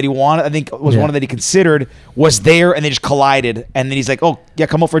school that he wanted, I think was one that he considered, was there, and they just collided. And then he's like, "Oh yeah,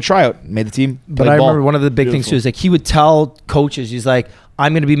 come out for a tryout." Made the team. But I remember one of the big things too is like he would tell coaches, he's like,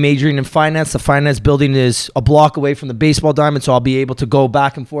 I'm going to be majoring in finance. The finance building is a block away from the baseball diamond, so I'll be able to go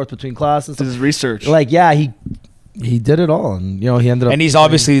back and forth between classes. This is research. Like, yeah, he did it all, and he ended up. And he's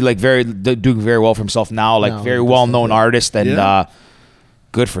obviously like doing very well for himself now, like very well known artist, and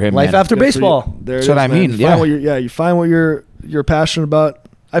good for him. Life after baseball. That's what I mean. You find what you're passionate about.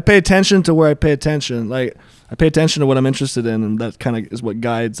 I pay attention to where I pay attention. Like I pay attention to what I'm interested in, and that kind of is what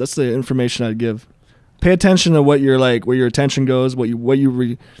guides. That's the information I'd give. Pay attention to what you're like, where your attention goes, what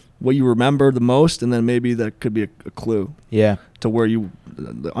you remember the most, and then maybe that could be a clue. Yeah. To where you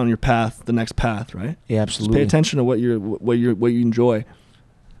on your path, the next path, right? Yeah, absolutely. Just pay attention to what you enjoy.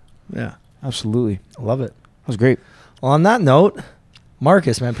 Yeah, absolutely. I love it. That was great. Well, on that note,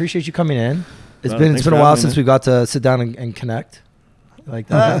 Marcus, man, appreciate you coming in. It's been a while since we got to sit down and connect. Like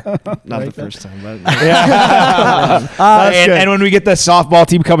that. Not the first time, but and when we get the softball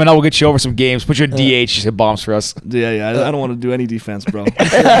team coming out, we'll get you over some games. Put your DH, just hit bombs for us. Yeah. I don't want to do any defense, bro.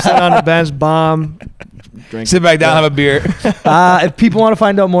 Sit on the bench, bomb, drink. Sit back down, have a beer. If people want to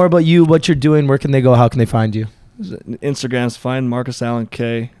find out more about you, what you're doing, where can they go? How can they find you? Instagram's fine. Marcus Allen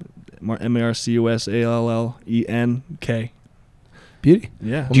K, MarcusAllenK. Beauty.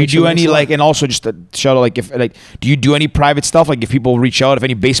 Yeah. Do you do any and also just a shout out, do you do any private stuff? Like if people reach out, if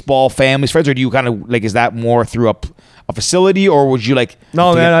any baseball families, friends, or do you kind of is that more through a facility, or would you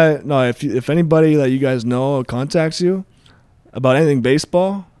No, man. If anybody that you guys know contacts you about anything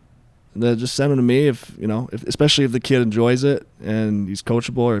baseball, then just send them to me. Especially if the kid enjoys it and he's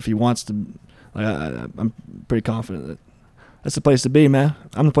coachable, or if he wants to. I'm pretty confident that that's the place to be, man.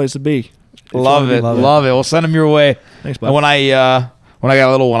 I'm the place to be. Love it. We'll send them your way. Thanks, bud. And when I got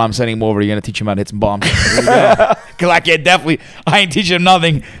a little one, I'm sending him over. You're gonna teach him how to hit some bombs. Because I ain't teaching him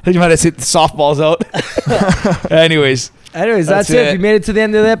nothing. Teach him how to hit the softballs out. Anyways, that's it. If you made it to the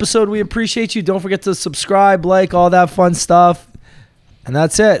end of the episode, we appreciate you. Don't forget to subscribe, like, all that fun stuff. And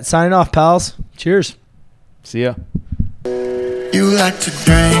that's it. Signing off, pals. Cheers. See ya. You like to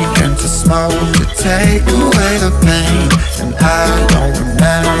drink and to smoke to take away the pain. And I don't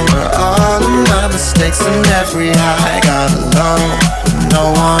remember all of my mistakes and every high. Got alone with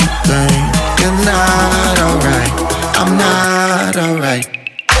no one thing. You're not alright, I'm not alright.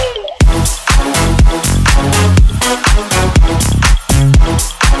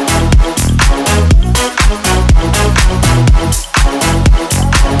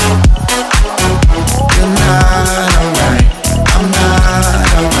 You're not alright, I'm not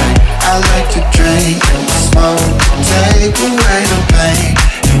alright. I like to drink and to smoke, take away the pain.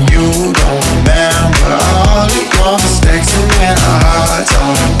 And you don't remember